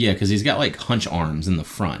because he's got like hunch arms in the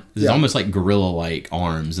front. It's almost like gorilla-like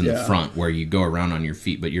arms in the front where you go around on your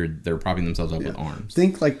feet, but they're propping themselves up with arms.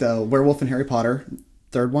 Think like the werewolf in Harry Potter,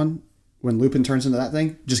 third one, when Lupin turns into that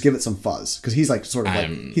thing. Just give it some fuzz because he's like sort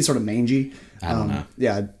of mangy. I don't know.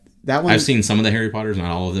 Yeah, that one. I've seen some of the Harry Potters,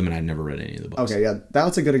 not all of them, and I've never read any of the books. Okay, yeah,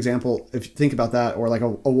 that's a good example. If you think about that, or like a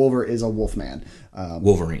wolver is a wolfman.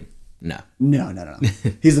 Wolverine. No.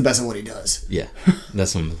 He's the best at what he does. Yeah, that's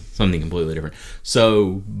something completely different.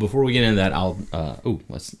 So before we get into that,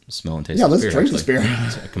 let's smell and taste. Yeah, let's drink this beer.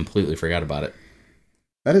 I completely forgot about it.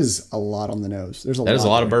 That is a lot on the nose. That is a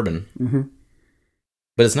lot of bourbon. Mm-hmm.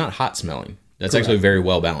 But it's not hot smelling. That's actually very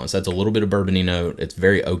well balanced. That's a little bit of bourbony note. It's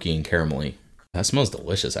very oaky and caramelly. That smells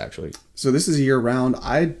delicious, actually. So this is year round.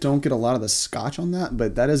 I don't get a lot of the Scotch on that,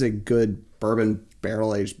 but that is a good bourbon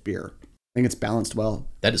barrel aged beer. I think it's balanced well.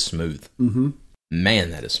 That is smooth. Mm-hmm.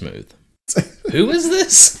 Man, that is smooth. Who is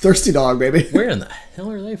this? Thirsty Dog, baby. Where in the hell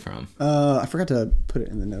are they from? I forgot to put it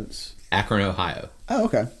in the notes. Akron, Ohio. Oh,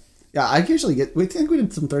 okay. Yeah, I usually we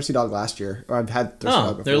did some Thirsty Dog last year, or I've had Thirsty Dog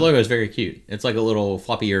before. Their logo is very cute. It's like a little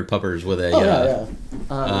floppy-eared puppers with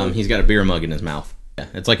a... he's got a beer mug in his mouth. Yeah,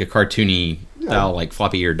 it's like a cartoony style, like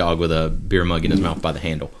floppy-eared dog with a beer mug in his mouth by the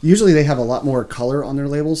handle. Usually they have a lot more color on their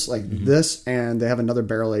labels, like this, and they have another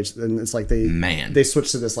barrel aged, and it's like they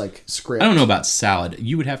switch to this like script. I don't know about salad.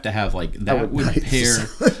 You would have to have like that would pair.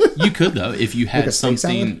 You could though if you had like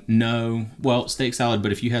something. No, well, steak salad,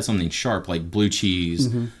 but if you had something sharp like blue cheese.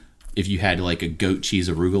 Mm-hmm. If you had like a goat cheese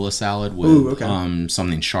arugula salad with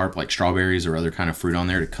something sharp like strawberries or other kind of fruit on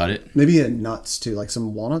there to cut it. Maybe nuts too, like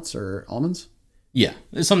some walnuts or almonds. Yeah,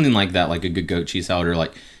 it's something like that, like a good goat cheese salad, or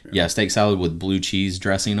like steak salad with blue cheese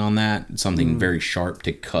dressing on that. Something very sharp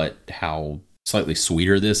to cut how slightly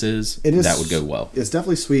sweeter this is. It is that would go well. It's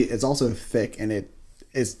definitely sweet. It's also thick, and it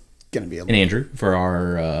is going to be a And Andrew, for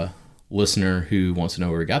our listener who wants to know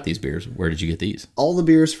where we got these beers, where did you get these? All the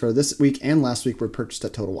beers for this week and last week were purchased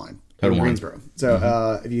at Total Wine in Greensboro.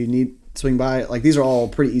 So if you need swing by, like these are all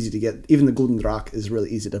pretty easy to get. Even the Golden Draak is really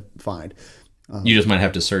easy to find. You just might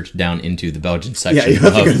have to search down into the Belgian section. Yeah, you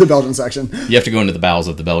have to go to the Belgian section. You have to go into the bowels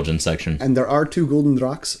of the Belgian section. And there are 2 Golden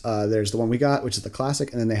Draaks. There's the one we got, which is the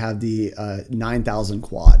classic, and then they have the 9000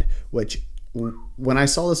 quad, which when I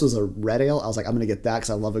saw this was a red ale, I was like, I'm going to get that because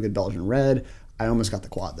I love a good Belgian red. I almost got the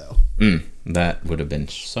quad, though. That would have been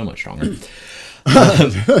so much stronger.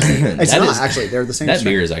 It's not, actually. They're the same That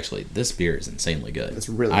strength. beer is actually, this beer is insanely good. It's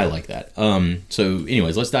really I good. like that. So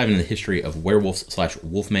anyways, let's dive into the history of werewolves /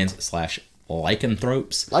 wolfmans /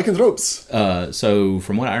 lycanthropes. Lycanthropes. So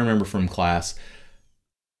from what I remember from class,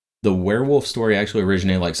 the werewolf story actually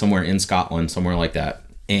originated like somewhere in Scotland, somewhere like that.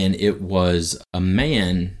 And it was a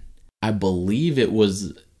man, I believe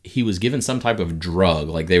he was given some type of drug,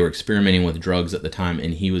 like they were experimenting with drugs at the time,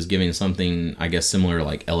 and he was giving something, I guess, similar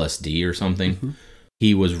like LSD or something. Mm-hmm.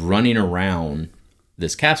 He was running around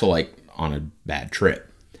this castle like on a bad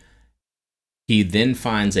trip. He then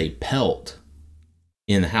finds a pelt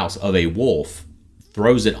in the house of a wolf,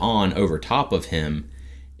 throws it on over top of him,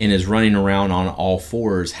 and is running around on all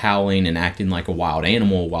fours, howling and acting like a wild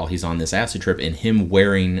animal while he's on this acid trip. And him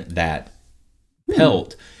wearing that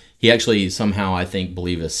pelt, he actually somehow, I think,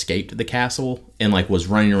 escaped the castle and like was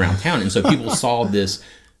running around town. And so people saw this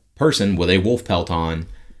person with a wolf pelt on,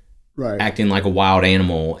 acting like a wild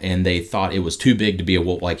animal, and they thought it was too big to be a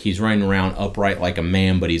wolf. Like he's running around upright like a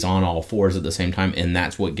man, but he's on all fours at the same time. And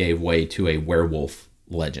that's what gave way to a werewolf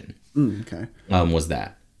legend. Okay. Was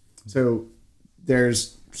that. So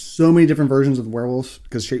there's so many different versions of the werewolf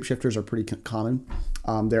because shapeshifters are pretty common.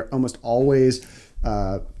 They're almost always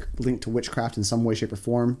linked to witchcraft in some way, shape, or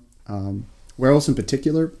form. Werewolves in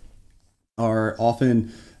particular are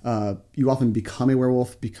often you often become a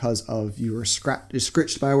werewolf because of you were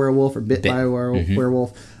scratched by a werewolf or bit by a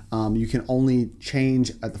werewolf. You can only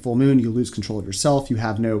change at the full moon. You lose control of yourself. You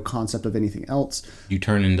have no concept of anything else. You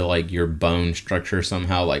turn into like your bone structure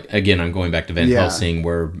somehow. Like again, I'm going back to Van Helsing,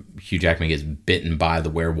 where Hugh Jackman gets bitten by the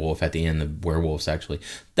werewolf at the end. The werewolves actually.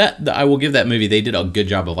 I will give that movie. They did a good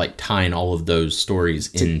job of like tying all of those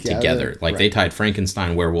stories in together. Like they tied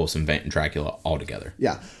Frankenstein, werewolves, and Dracula all together.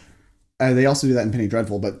 Yeah. They also do that in Penny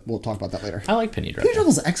Dreadful, but we'll talk about that later. I like Penny Dreadful. Penny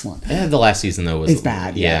Dreadful's excellent. The last season though was it's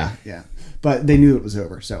bad. Yeah. But they knew it was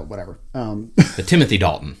over, so whatever. But Timothy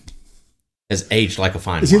Dalton has aged like a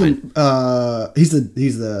fine wine. He's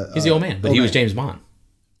the old man, but he was James Bond.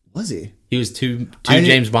 Was he? He was two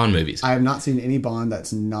James Bond movies. I have not seen any Bond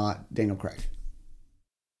that's not Daniel Craig.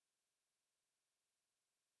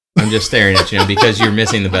 I'm just staring at you because you're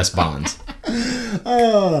missing the best Bonds.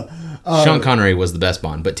 Sean Connery was the best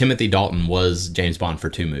Bond, but Timothy Dalton was James Bond for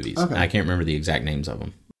 2 movies. Okay. I can't remember the exact names of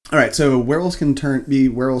them. All right, so werewolves can be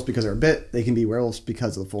werewolves because they're a bit. They can be werewolves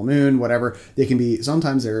because of the full moon, whatever. They can be,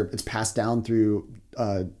 sometimes it's passed down through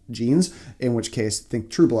genes, in which case, think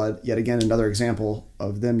True Blood, yet again, another example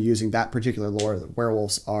of them using that particular lore that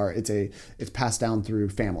werewolves are, it's passed down through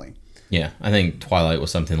family. Yeah, I think Twilight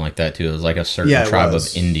was something like that too. It was like a certain tribe of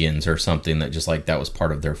Indians or something that just like that was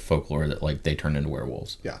part of their folklore that like they turned into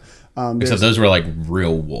werewolves. Yeah. Except those were like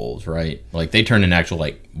real wolves, right? Like they turned into actual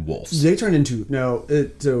like wolves. They turned into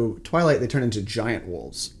so Twilight they turned into giant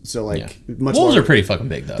wolves. So like much wolves larger. Are pretty fucking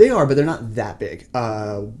big though. They are, but they're not that big.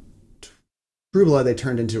 True Blood they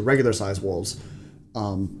turned into regular sized wolves.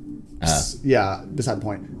 Yeah, beside the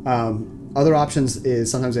point. Other options is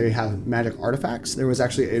sometimes they have magic artifacts. There was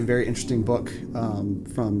actually a very interesting book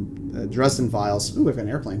from Dresden Files. Ooh, we've got an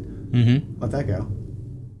airplane. Mm-hmm. Let that go.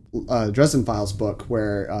 Dresden Files book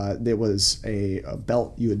where there was a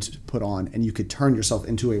belt you would put on and you could turn yourself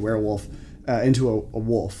into a werewolf, into a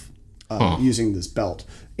wolf using this belt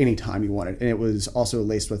anytime you wanted. And it was also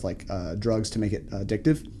laced with like drugs to make it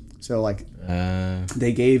addictive. So like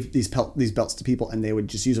they gave these belts to people and they would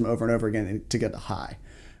just use them over and over again to get the high.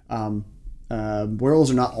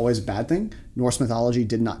 Werewolves are not always a bad thing. Norse mythology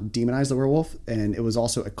did not demonize the werewolf, and it was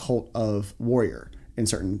also a cult of warrior in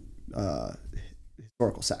certain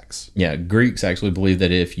historical sects. Yeah, Greeks actually believed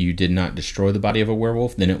that if you did not destroy the body of a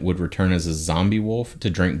werewolf, then it would return as a zombie wolf to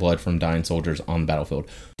drink blood from dying soldiers on the battlefield.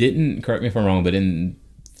 Correct me if I'm wrong, but in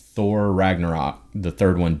Thor Ragnarok, the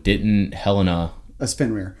third one, didn't Helena...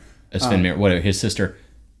 Fenrir, whatever, his sister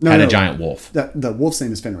had a giant wolf. The wolf's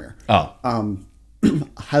name is Fenrir. Oh.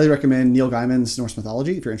 Highly recommend Neil Gaiman's Norse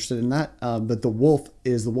mythology if you're interested in that. But the wolf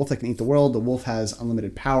is the wolf that can eat the world. The wolf has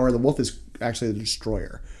unlimited power. The wolf is actually the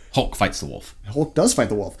destroyer. Hulk fights the wolf. Hulk does fight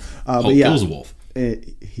the wolf. Hulk but yeah, kills a wolf.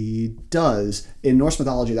 He does. In Norse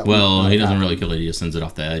mythology, that Well, he doesn't really kill it. He just sends it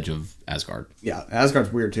off the edge of Asgard. Yeah,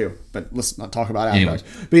 Asgard's weird too, but let's not talk about Anyway.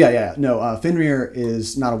 Asgard. But yeah. No, Fenrir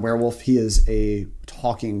is not a werewolf. He is a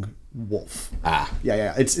talking wolf. Ah.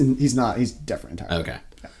 Yeah. He's not. He's different entirely. Okay.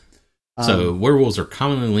 So werewolves are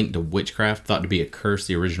commonly linked to witchcraft, thought to be a curse.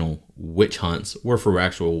 The original witch hunts were for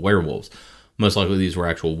actual werewolves. Most likely these were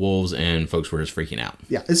actual wolves, and folks were just freaking out.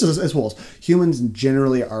 Yeah, it's wolves. Humans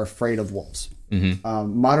generally are afraid of wolves.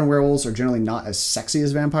 Modern werewolves are generally not as sexy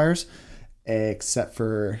as vampires, except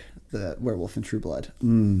for the werewolf in True Blood.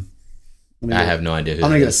 I have no idea who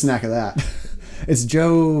I'm gonna that get a is. snack of that. It's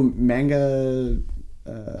Joe Manga.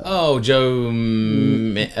 Joe. Joe.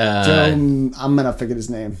 I'm gonna forget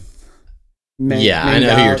his name. Yeah, I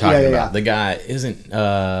know who you're talking about. Yeah. The guy isn't.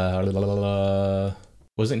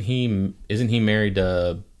 Wasn't he? Isn't he married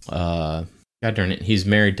to? God darn it, he's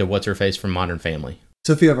married to what's her face from Modern Family.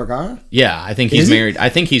 Sofia Vergara. Yeah, I think he's married. I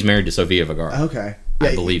think he's married to Sofia Vergara. Okay.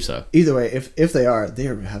 I believe so. Either way, if they are, they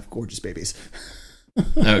have gorgeous babies.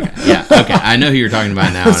 Okay. Yeah. Okay. I know who you're talking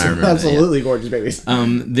about now, and I remember. Absolutely gorgeous babies.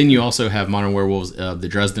 Then you also have Modern Werewolves. The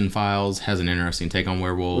Dresden Files has an interesting take on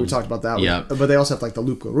werewolves. We talked about that. Yeah. But they also have like the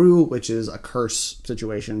Loup Garou, which is a curse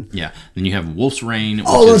situation. Yeah. Then you have Wolf's Rain. Which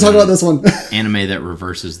Oh, let's is talk an about this one. anime that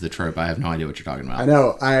reverses the trope. I have no idea what you're talking about. I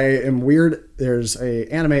know. I am weird. There's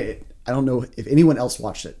a anime. I don't know if anyone else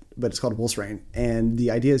watched it, but it's called Wolf's Rain. And the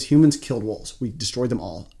idea is humans killed wolves. We destroyed them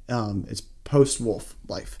all. It's post-wolf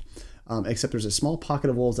life. Except there's a small pocket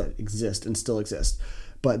of wolves that exist and still exist.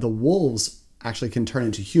 But the wolves actually can turn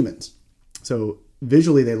into humans. So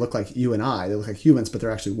visually they look like you and I. They look like humans, but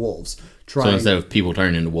they're actually wolves. So instead of people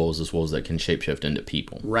turning into wolves, it's wolves that can shapeshift into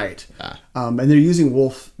people. Right. And they're using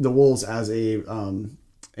the wolves as a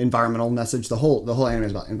environmental message. The whole anime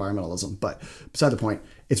is about environmentalism. But beside the point,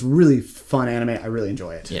 it's really fun anime. I really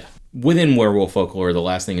enjoy it. Yeah. Within werewolf folklore, the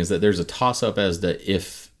last thing is that there's a toss-up as to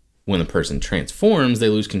if when the person transforms, they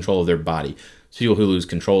lose control of their body. So people who lose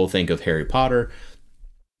control think of Harry Potter,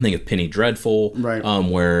 think of Penny Dreadful, right?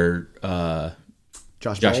 Where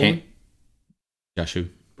Josh Josh who?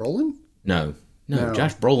 Brolin? No,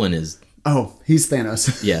 Josh Brolin is. Oh, he's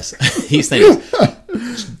Thanos. Yes, he's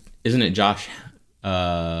Thanos. Isn't it Josh?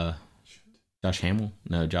 Josh Hamill?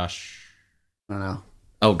 No, Josh. I don't know.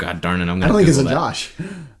 Oh God darn it! I don't think it's a Josh.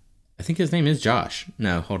 I think his name is Josh.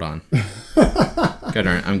 No, hold on. God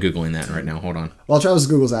darn it, I'm Googling that right now. Hold on. While Travis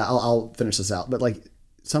Googles that, I'll finish this out. But like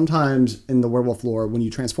sometimes in the werewolf lore, when you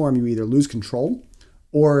transform, you either lose control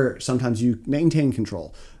or sometimes you maintain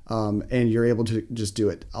control. And you're able to just do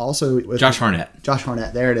it. Also, with Josh Hartnett. Josh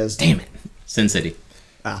Hartnett. There it is. Damn it. Sin City.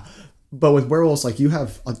 But with werewolves, like you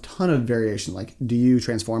have a ton of variation. Like, do you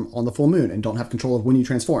transform on the full moon and don't have control of when you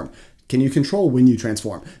transform? Can you control when you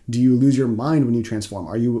transform? Do you lose your mind when you transform?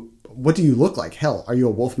 What do you look like? Hell, are you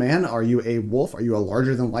a wolf man? Are you a wolf? Are you a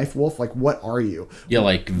larger than life wolf? Like, what are you? Yeah,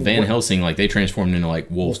 like Van Helsing, like they transformed into like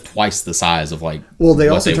wolves twice the size of like. Well, they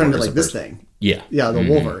also turn into like this thing. Yeah. Yeah, the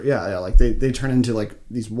wolver. Yeah. Like they turn into like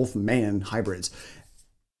these wolf man hybrids.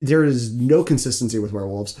 There is no consistency with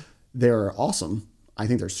werewolves. They're awesome. I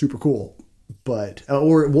think they're super cool. But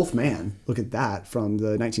or Wolfman, look at that from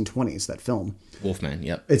the 1920s, that film. Wolfman,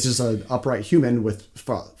 yep. It's just an upright human with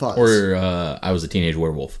thoughts. Or I Was a Teenage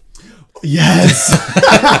Werewolf. Yes.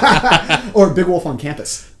 Or Big Wolf on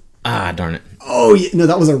Campus. Ah, darn it. Oh, yeah, no,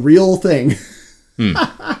 that was a real thing.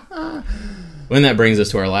 When that brings us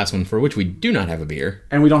to our last one, for which we do not have a beer.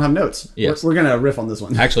 And we don't have notes. Yes. We're going to riff on this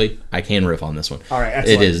one. Actually, I can riff on this one. All right,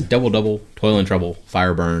 excellent. It is Double Double, Toil and Trouble,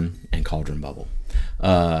 Fire Burn, and Cauldron Bubble.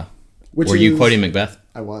 Were you quoting Macbeth?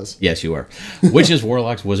 I was. Yes, you are. Witches,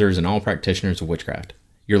 warlocks, wizards, and all practitioners of witchcraft.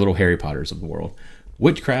 Your little Harry Potters of the world.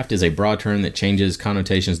 Witchcraft is a broad term that changes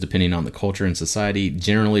connotations depending on the culture and society.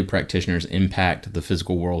 Generally, practitioners impact the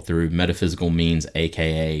physical world through metaphysical means,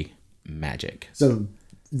 aka magic. So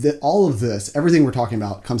all of this, everything we're talking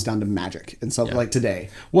about, comes down to magic and stuff like today.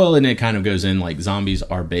 Well, and it kind of goes in like zombies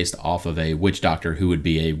are based off of a witch doctor who would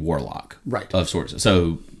be a warlock, right? Of sorts.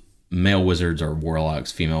 So male wizards are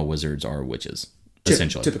warlocks, female wizards are witches,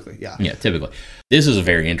 essentially. Typically, yeah. Yeah, typically. This is a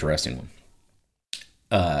very interesting one.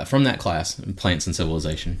 From that class, Plants and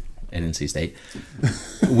Civilization at NC State,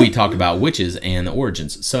 we talked about witches and the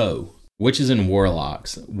origins. So, witches and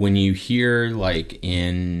warlocks, when you hear, like,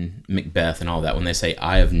 in Macbeth and all that, when they say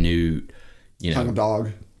Eye of Newt, Tongue of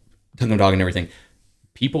Dog and everything,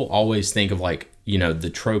 people always think of, like,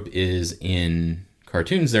 the trope is in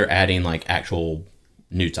cartoons, they're adding, like, actual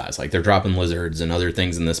newt size. Like they're dropping lizards and other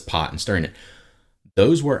things in this pot and stirring it.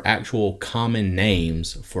 Those were actual common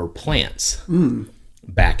names for plants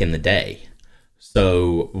back in the day.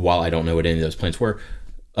 So while I don't know what any of those plants were,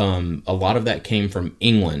 a lot of that came from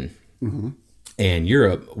England and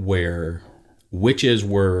Europe, where witches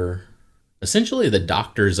were essentially the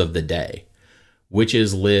doctors of the day.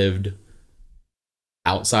 Witches lived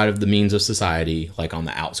outside of the means of society, like on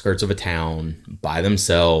the outskirts of a town by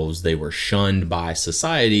themselves. They were shunned by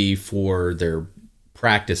society for their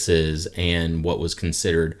practices and what was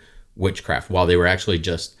considered witchcraft, while they were actually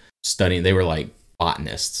just studying. They were like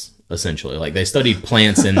botanists, essentially. Like they studied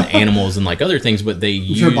plants and animals and like other things, but they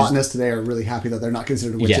used... sure botanists today are really happy that they're not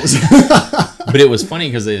considered witches. Yeah. But it was funny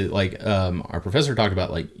because like our professor talked about,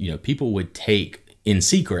 like, you know, people would take in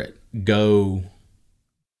secret, go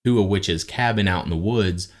to a witch's cabin out in the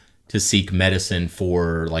woods to seek medicine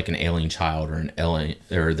for like an ailing child or an ailing,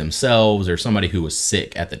 or themselves or somebody who was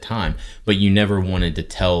sick at the time. But you never wanted to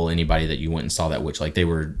tell anybody that you went and saw that witch. Like they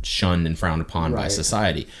were shunned and frowned upon by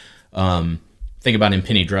society. Think about in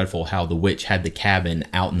Penny Dreadful how the witch had the cabin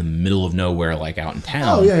out in the middle of nowhere, like out in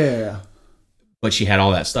town. Oh yeah. But she had all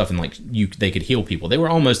that stuff, and like they could heal people. They were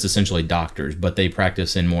almost essentially doctors, but they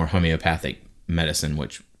practiced in more homeopathic medicine,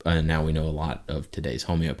 which now we know a lot of today's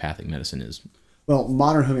homeopathic medicine is. Well,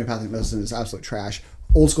 modern homeopathic medicine is absolute trash.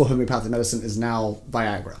 Old school homeopathic medicine is now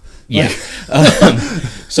Viagra. Yeah.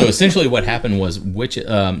 So essentially what happened was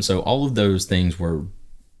so all of those things were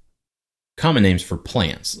common names for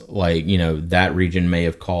plants. Like, you know, that region may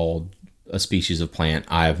have called a species of plant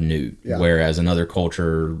Eye of Newt, whereas another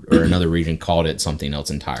culture or another region called it something else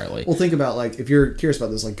entirely. Well, think about, like, if you're curious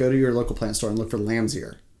about this, like, go to your local plant store and look for lamb's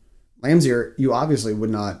ear. Lamb's ear, you obviously would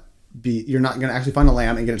not be, you're not going to actually find a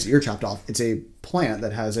lamb and get its ear chopped off. It's a plant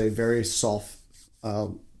that has a very soft,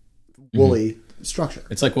 woolly structure.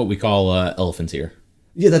 It's like what we call elephant's ear.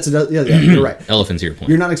 Yeah, you're right. Elephant's ear plant.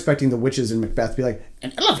 You're not expecting the witches in Macbeth to be like,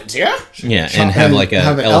 an elephant's ear? Yeah, and have like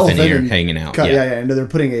an elephant ear hanging out. Yeah. And they're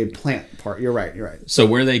putting a plant part. You're right. So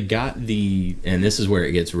where they got and this is where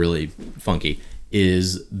it gets really funky,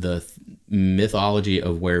 is the mythology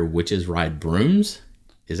of where witches ride brooms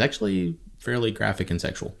is actually fairly graphic and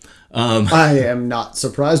sexual. I am not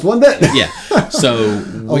surprised one bit. Yeah. So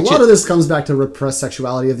a lot of this comes back to repressed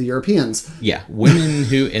sexuality of the Europeans. Yeah. Women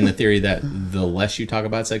who, in the theory that the less you talk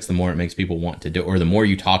about sex, the more it makes people want to do it, or the more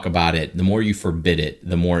you talk about it, the more you forbid it,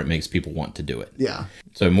 the more it makes people want to do it. Yeah.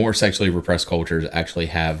 So more sexually repressed cultures actually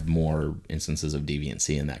have more instances of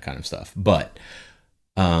deviancy and that kind of stuff. But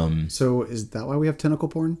so is that why we have tentacle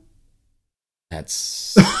porn?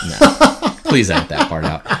 That's no. Please edit that part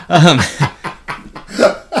out.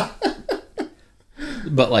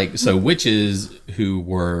 But like, so witches who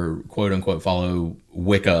were quote unquote follow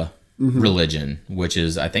Wicca religion, which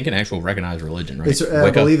is I think an actual recognized religion, right? I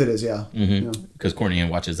believe it is, yeah. Because Courtney Ann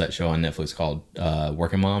watches that show on Netflix called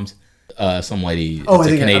Working Moms. Some lady, it's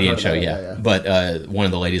a Canadian show, yeah. But one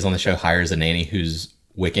of the ladies on the show hires a nanny who's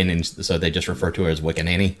Wiccan, and so they just refer to her as Wiccan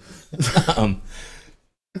Nanny.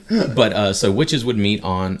 But so witches would meet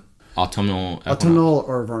on autumnal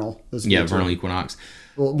or vernal. Vernal equinox.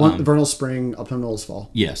 Well, vernal spring, autumnal is fall.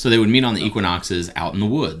 Yeah, so they would meet on the equinoxes out in the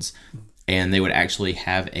woods, and they would actually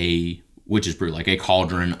have a witch's brew, like a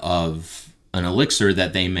cauldron of an elixir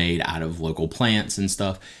that they made out of local plants and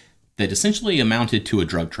stuff that essentially amounted to a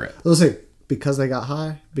drug trip. They'll say, because they got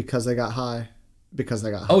high.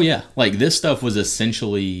 Oh yeah, like this stuff was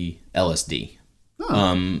essentially LSD.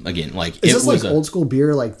 Again, like is this like old school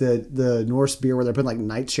beer, like the Norse beer where they're putting like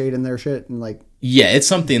nightshade in their shit and like it's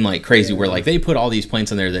something like crazy where like they put all these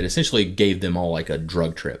plants in there that essentially gave them all like a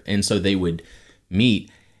drug trip, and so they would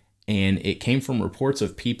meet, and it came from reports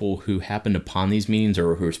of people who happened upon these meetings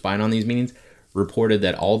or who were spying on these meetings, reported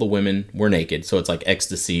that all the women were naked. So it's like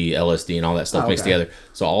ecstasy, LSD, and all that stuff mixed together.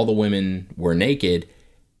 So all the women were naked,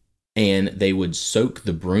 and they would soak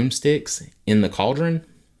the broomsticks in the cauldron.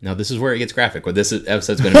 Now, this is where it gets graphic, but this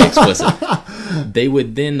episode's going to be explicit. They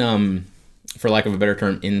would then, for lack of a better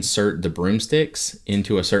term, insert the broomsticks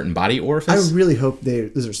into a certain body orifice. I really hope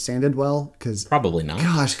those are sanded well, because probably not.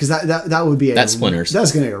 Gosh, because that would be that's splinters.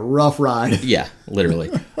 That's going to be a rough ride. Yeah, literally.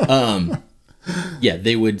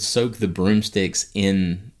 They would soak the broomsticks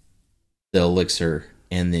in the elixir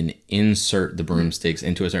and then insert the broomsticks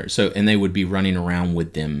into a certain. And they would be running around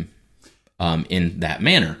with them in that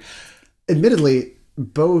manner. Admittedly,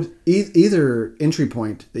 both either entry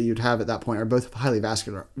point that you'd have at that point are both highly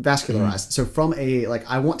vascularized. So from a like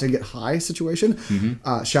I want to get high situation,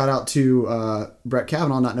 shout out to Brett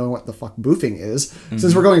Kavanaugh not knowing what the fuck boofing is.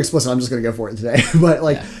 Since we're going explicit, I'm just going to go for it today. But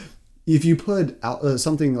like if you put out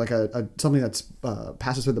something like something that's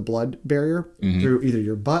passes through the blood barrier through either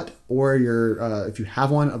your butt or your if you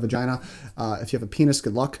have one, a vagina, if you have a penis,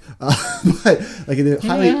 good luck. But like in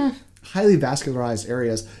the highly vascularized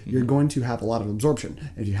areas, you're going to have a lot of absorption.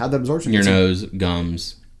 And if you have that absorption, Your nose,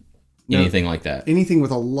 gums, anything like that. Anything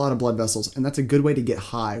with a lot of blood vessels, and that's a good way to get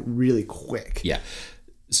high really quick. Yeah.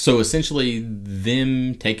 So essentially,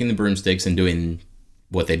 them taking the broomsticks and doing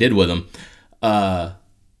what they did with them,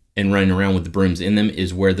 and running around with the brooms in them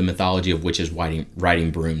is where the mythology of witches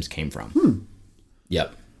riding brooms came from.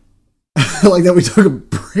 Yep. Like that we took a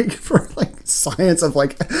break for like science of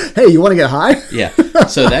like, hey, you want to get high? Yeah.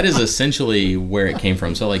 So that is essentially where it came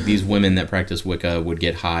from. So like these women that practice Wicca would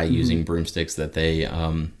get high using broomsticks that they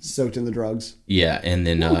soaked in the drugs. Yeah, and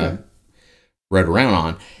then rode around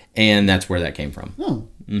on, and that's where that came from. Oh,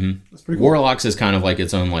 that's pretty cool. Warlocks is kind of like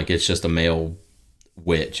its own, like it's just a male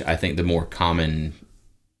witch. I think the more common.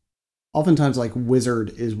 Oftentimes, like wizard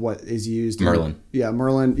is what is used. Merlin. Yeah,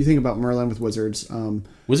 Merlin. You think about Merlin with wizards.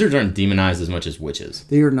 Wizards aren't demonized as much as witches.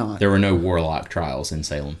 They are not. There were no warlock trials in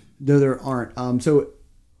Salem. No, there aren't. So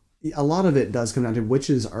a lot of it does come down to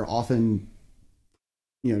witches are often,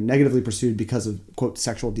 negatively pursued because of quote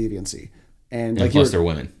sexual deviancy, and like plus they're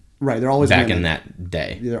women. Right, they're always back women. In that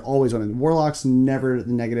day. They're always women. Warlocks never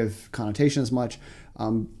the negative connotation as much.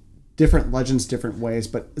 Different legends, different ways,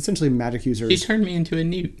 but essentially magic users. He turned me into a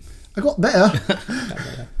newt. I got better.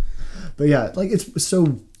 But yeah, like it's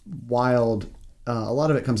so wild. A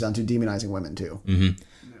lot of it comes down to demonizing women too. Mm-hmm.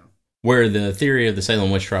 Yeah. Where the theory of the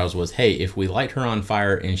Salem witch trials was, hey, if we light her on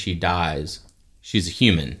fire and she dies, she's a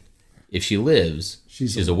human. If she lives,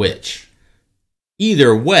 she's a witch.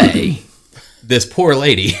 Either way, this poor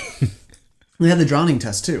lady. We had the drowning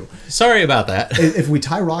test too. Sorry about that. If we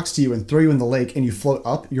tie rocks to you and throw you in the lake and you float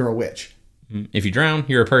up, you're a witch. If you drown,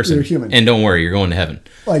 you're a person. You're a human. And don't worry, you're going to heaven.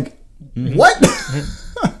 Like, what?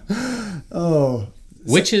 Oh.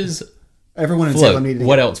 Witches everyone in float. Salem needed to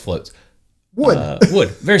What else floats? Wood. Wood.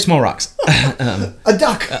 Very small rocks. A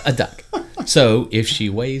duck. A duck. So if she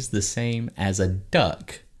weighs the same as a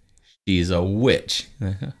duck, she's a witch.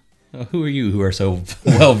 Who are you who are so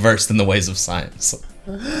well versed in the ways of science?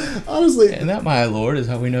 Honestly. And that, my lord, is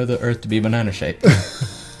how we know the earth to be banana shaped.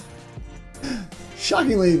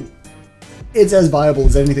 Shockingly, it's as viable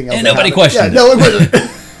as anything else. And nobody questioned it. Yeah, no one questioned it.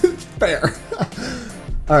 Fair.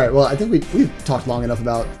 All right, well, I think we've talked long enough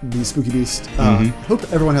about the Spooky Beast. Hope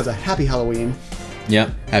everyone has a happy Halloween.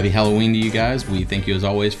 Yep. Happy Halloween to you guys. We thank you as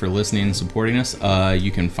always for listening and supporting us.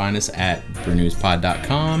 You can find us at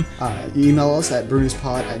brewnewspod.com. Email us at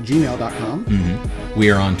brewnewspod@gmail.com.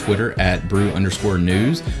 We are on Twitter at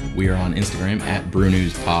brew_news. We are on Instagram at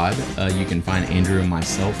brewnewspod. You can find Andrew and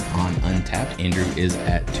myself on Untapped. Andrew is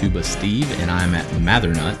at Tuba Steve, and I'm at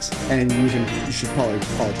Mathernuts. And you should probably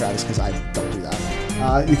follow Travis because I don't do that.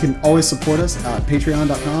 You can always support us at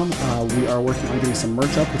patreon.com. We are working on getting some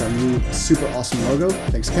merch up with our new super awesome logo.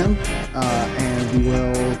 Thanks, Kim. And we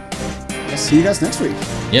will see you guys next week.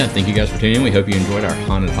 Yeah, thank you guys for tuning in. We hope you enjoyed our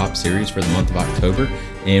Haunted Hop series for the month of October.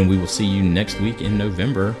 And we will see you next week in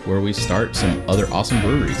November where we start some other awesome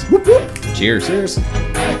breweries. Whoop, whoop. Cheers. Cheers.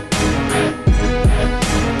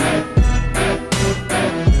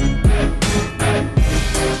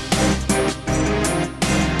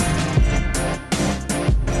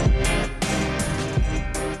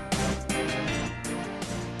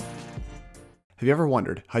 Have you ever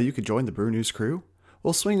wondered how you could join the Brew News crew?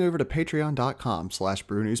 Well, swing over to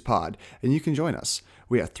patreon.com/brewnewspod and you can join us.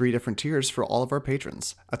 We have 3 different tiers for all of our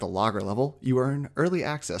patrons. At the lager level, you earn early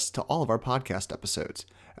access to all of our podcast episodes.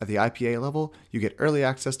 At the IPA level, you get early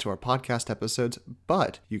access to our podcast episodes,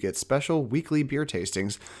 but you get special weekly beer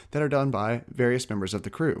tastings that are done by various members of the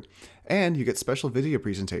crew. And you get special video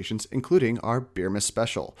presentations, including our Beermas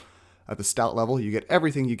special. At the stout level, you get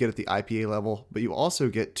everything you get at the IPA level, but you also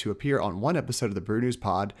get to appear on one episode of the Brew News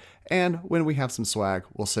Pod, and when we have some swag,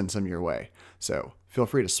 we'll send some your way. So feel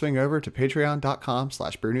free to swing over to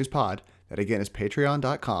patreon.com/brewnewspod. That again is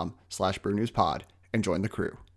patreon.com/brewnewspod and join the crew.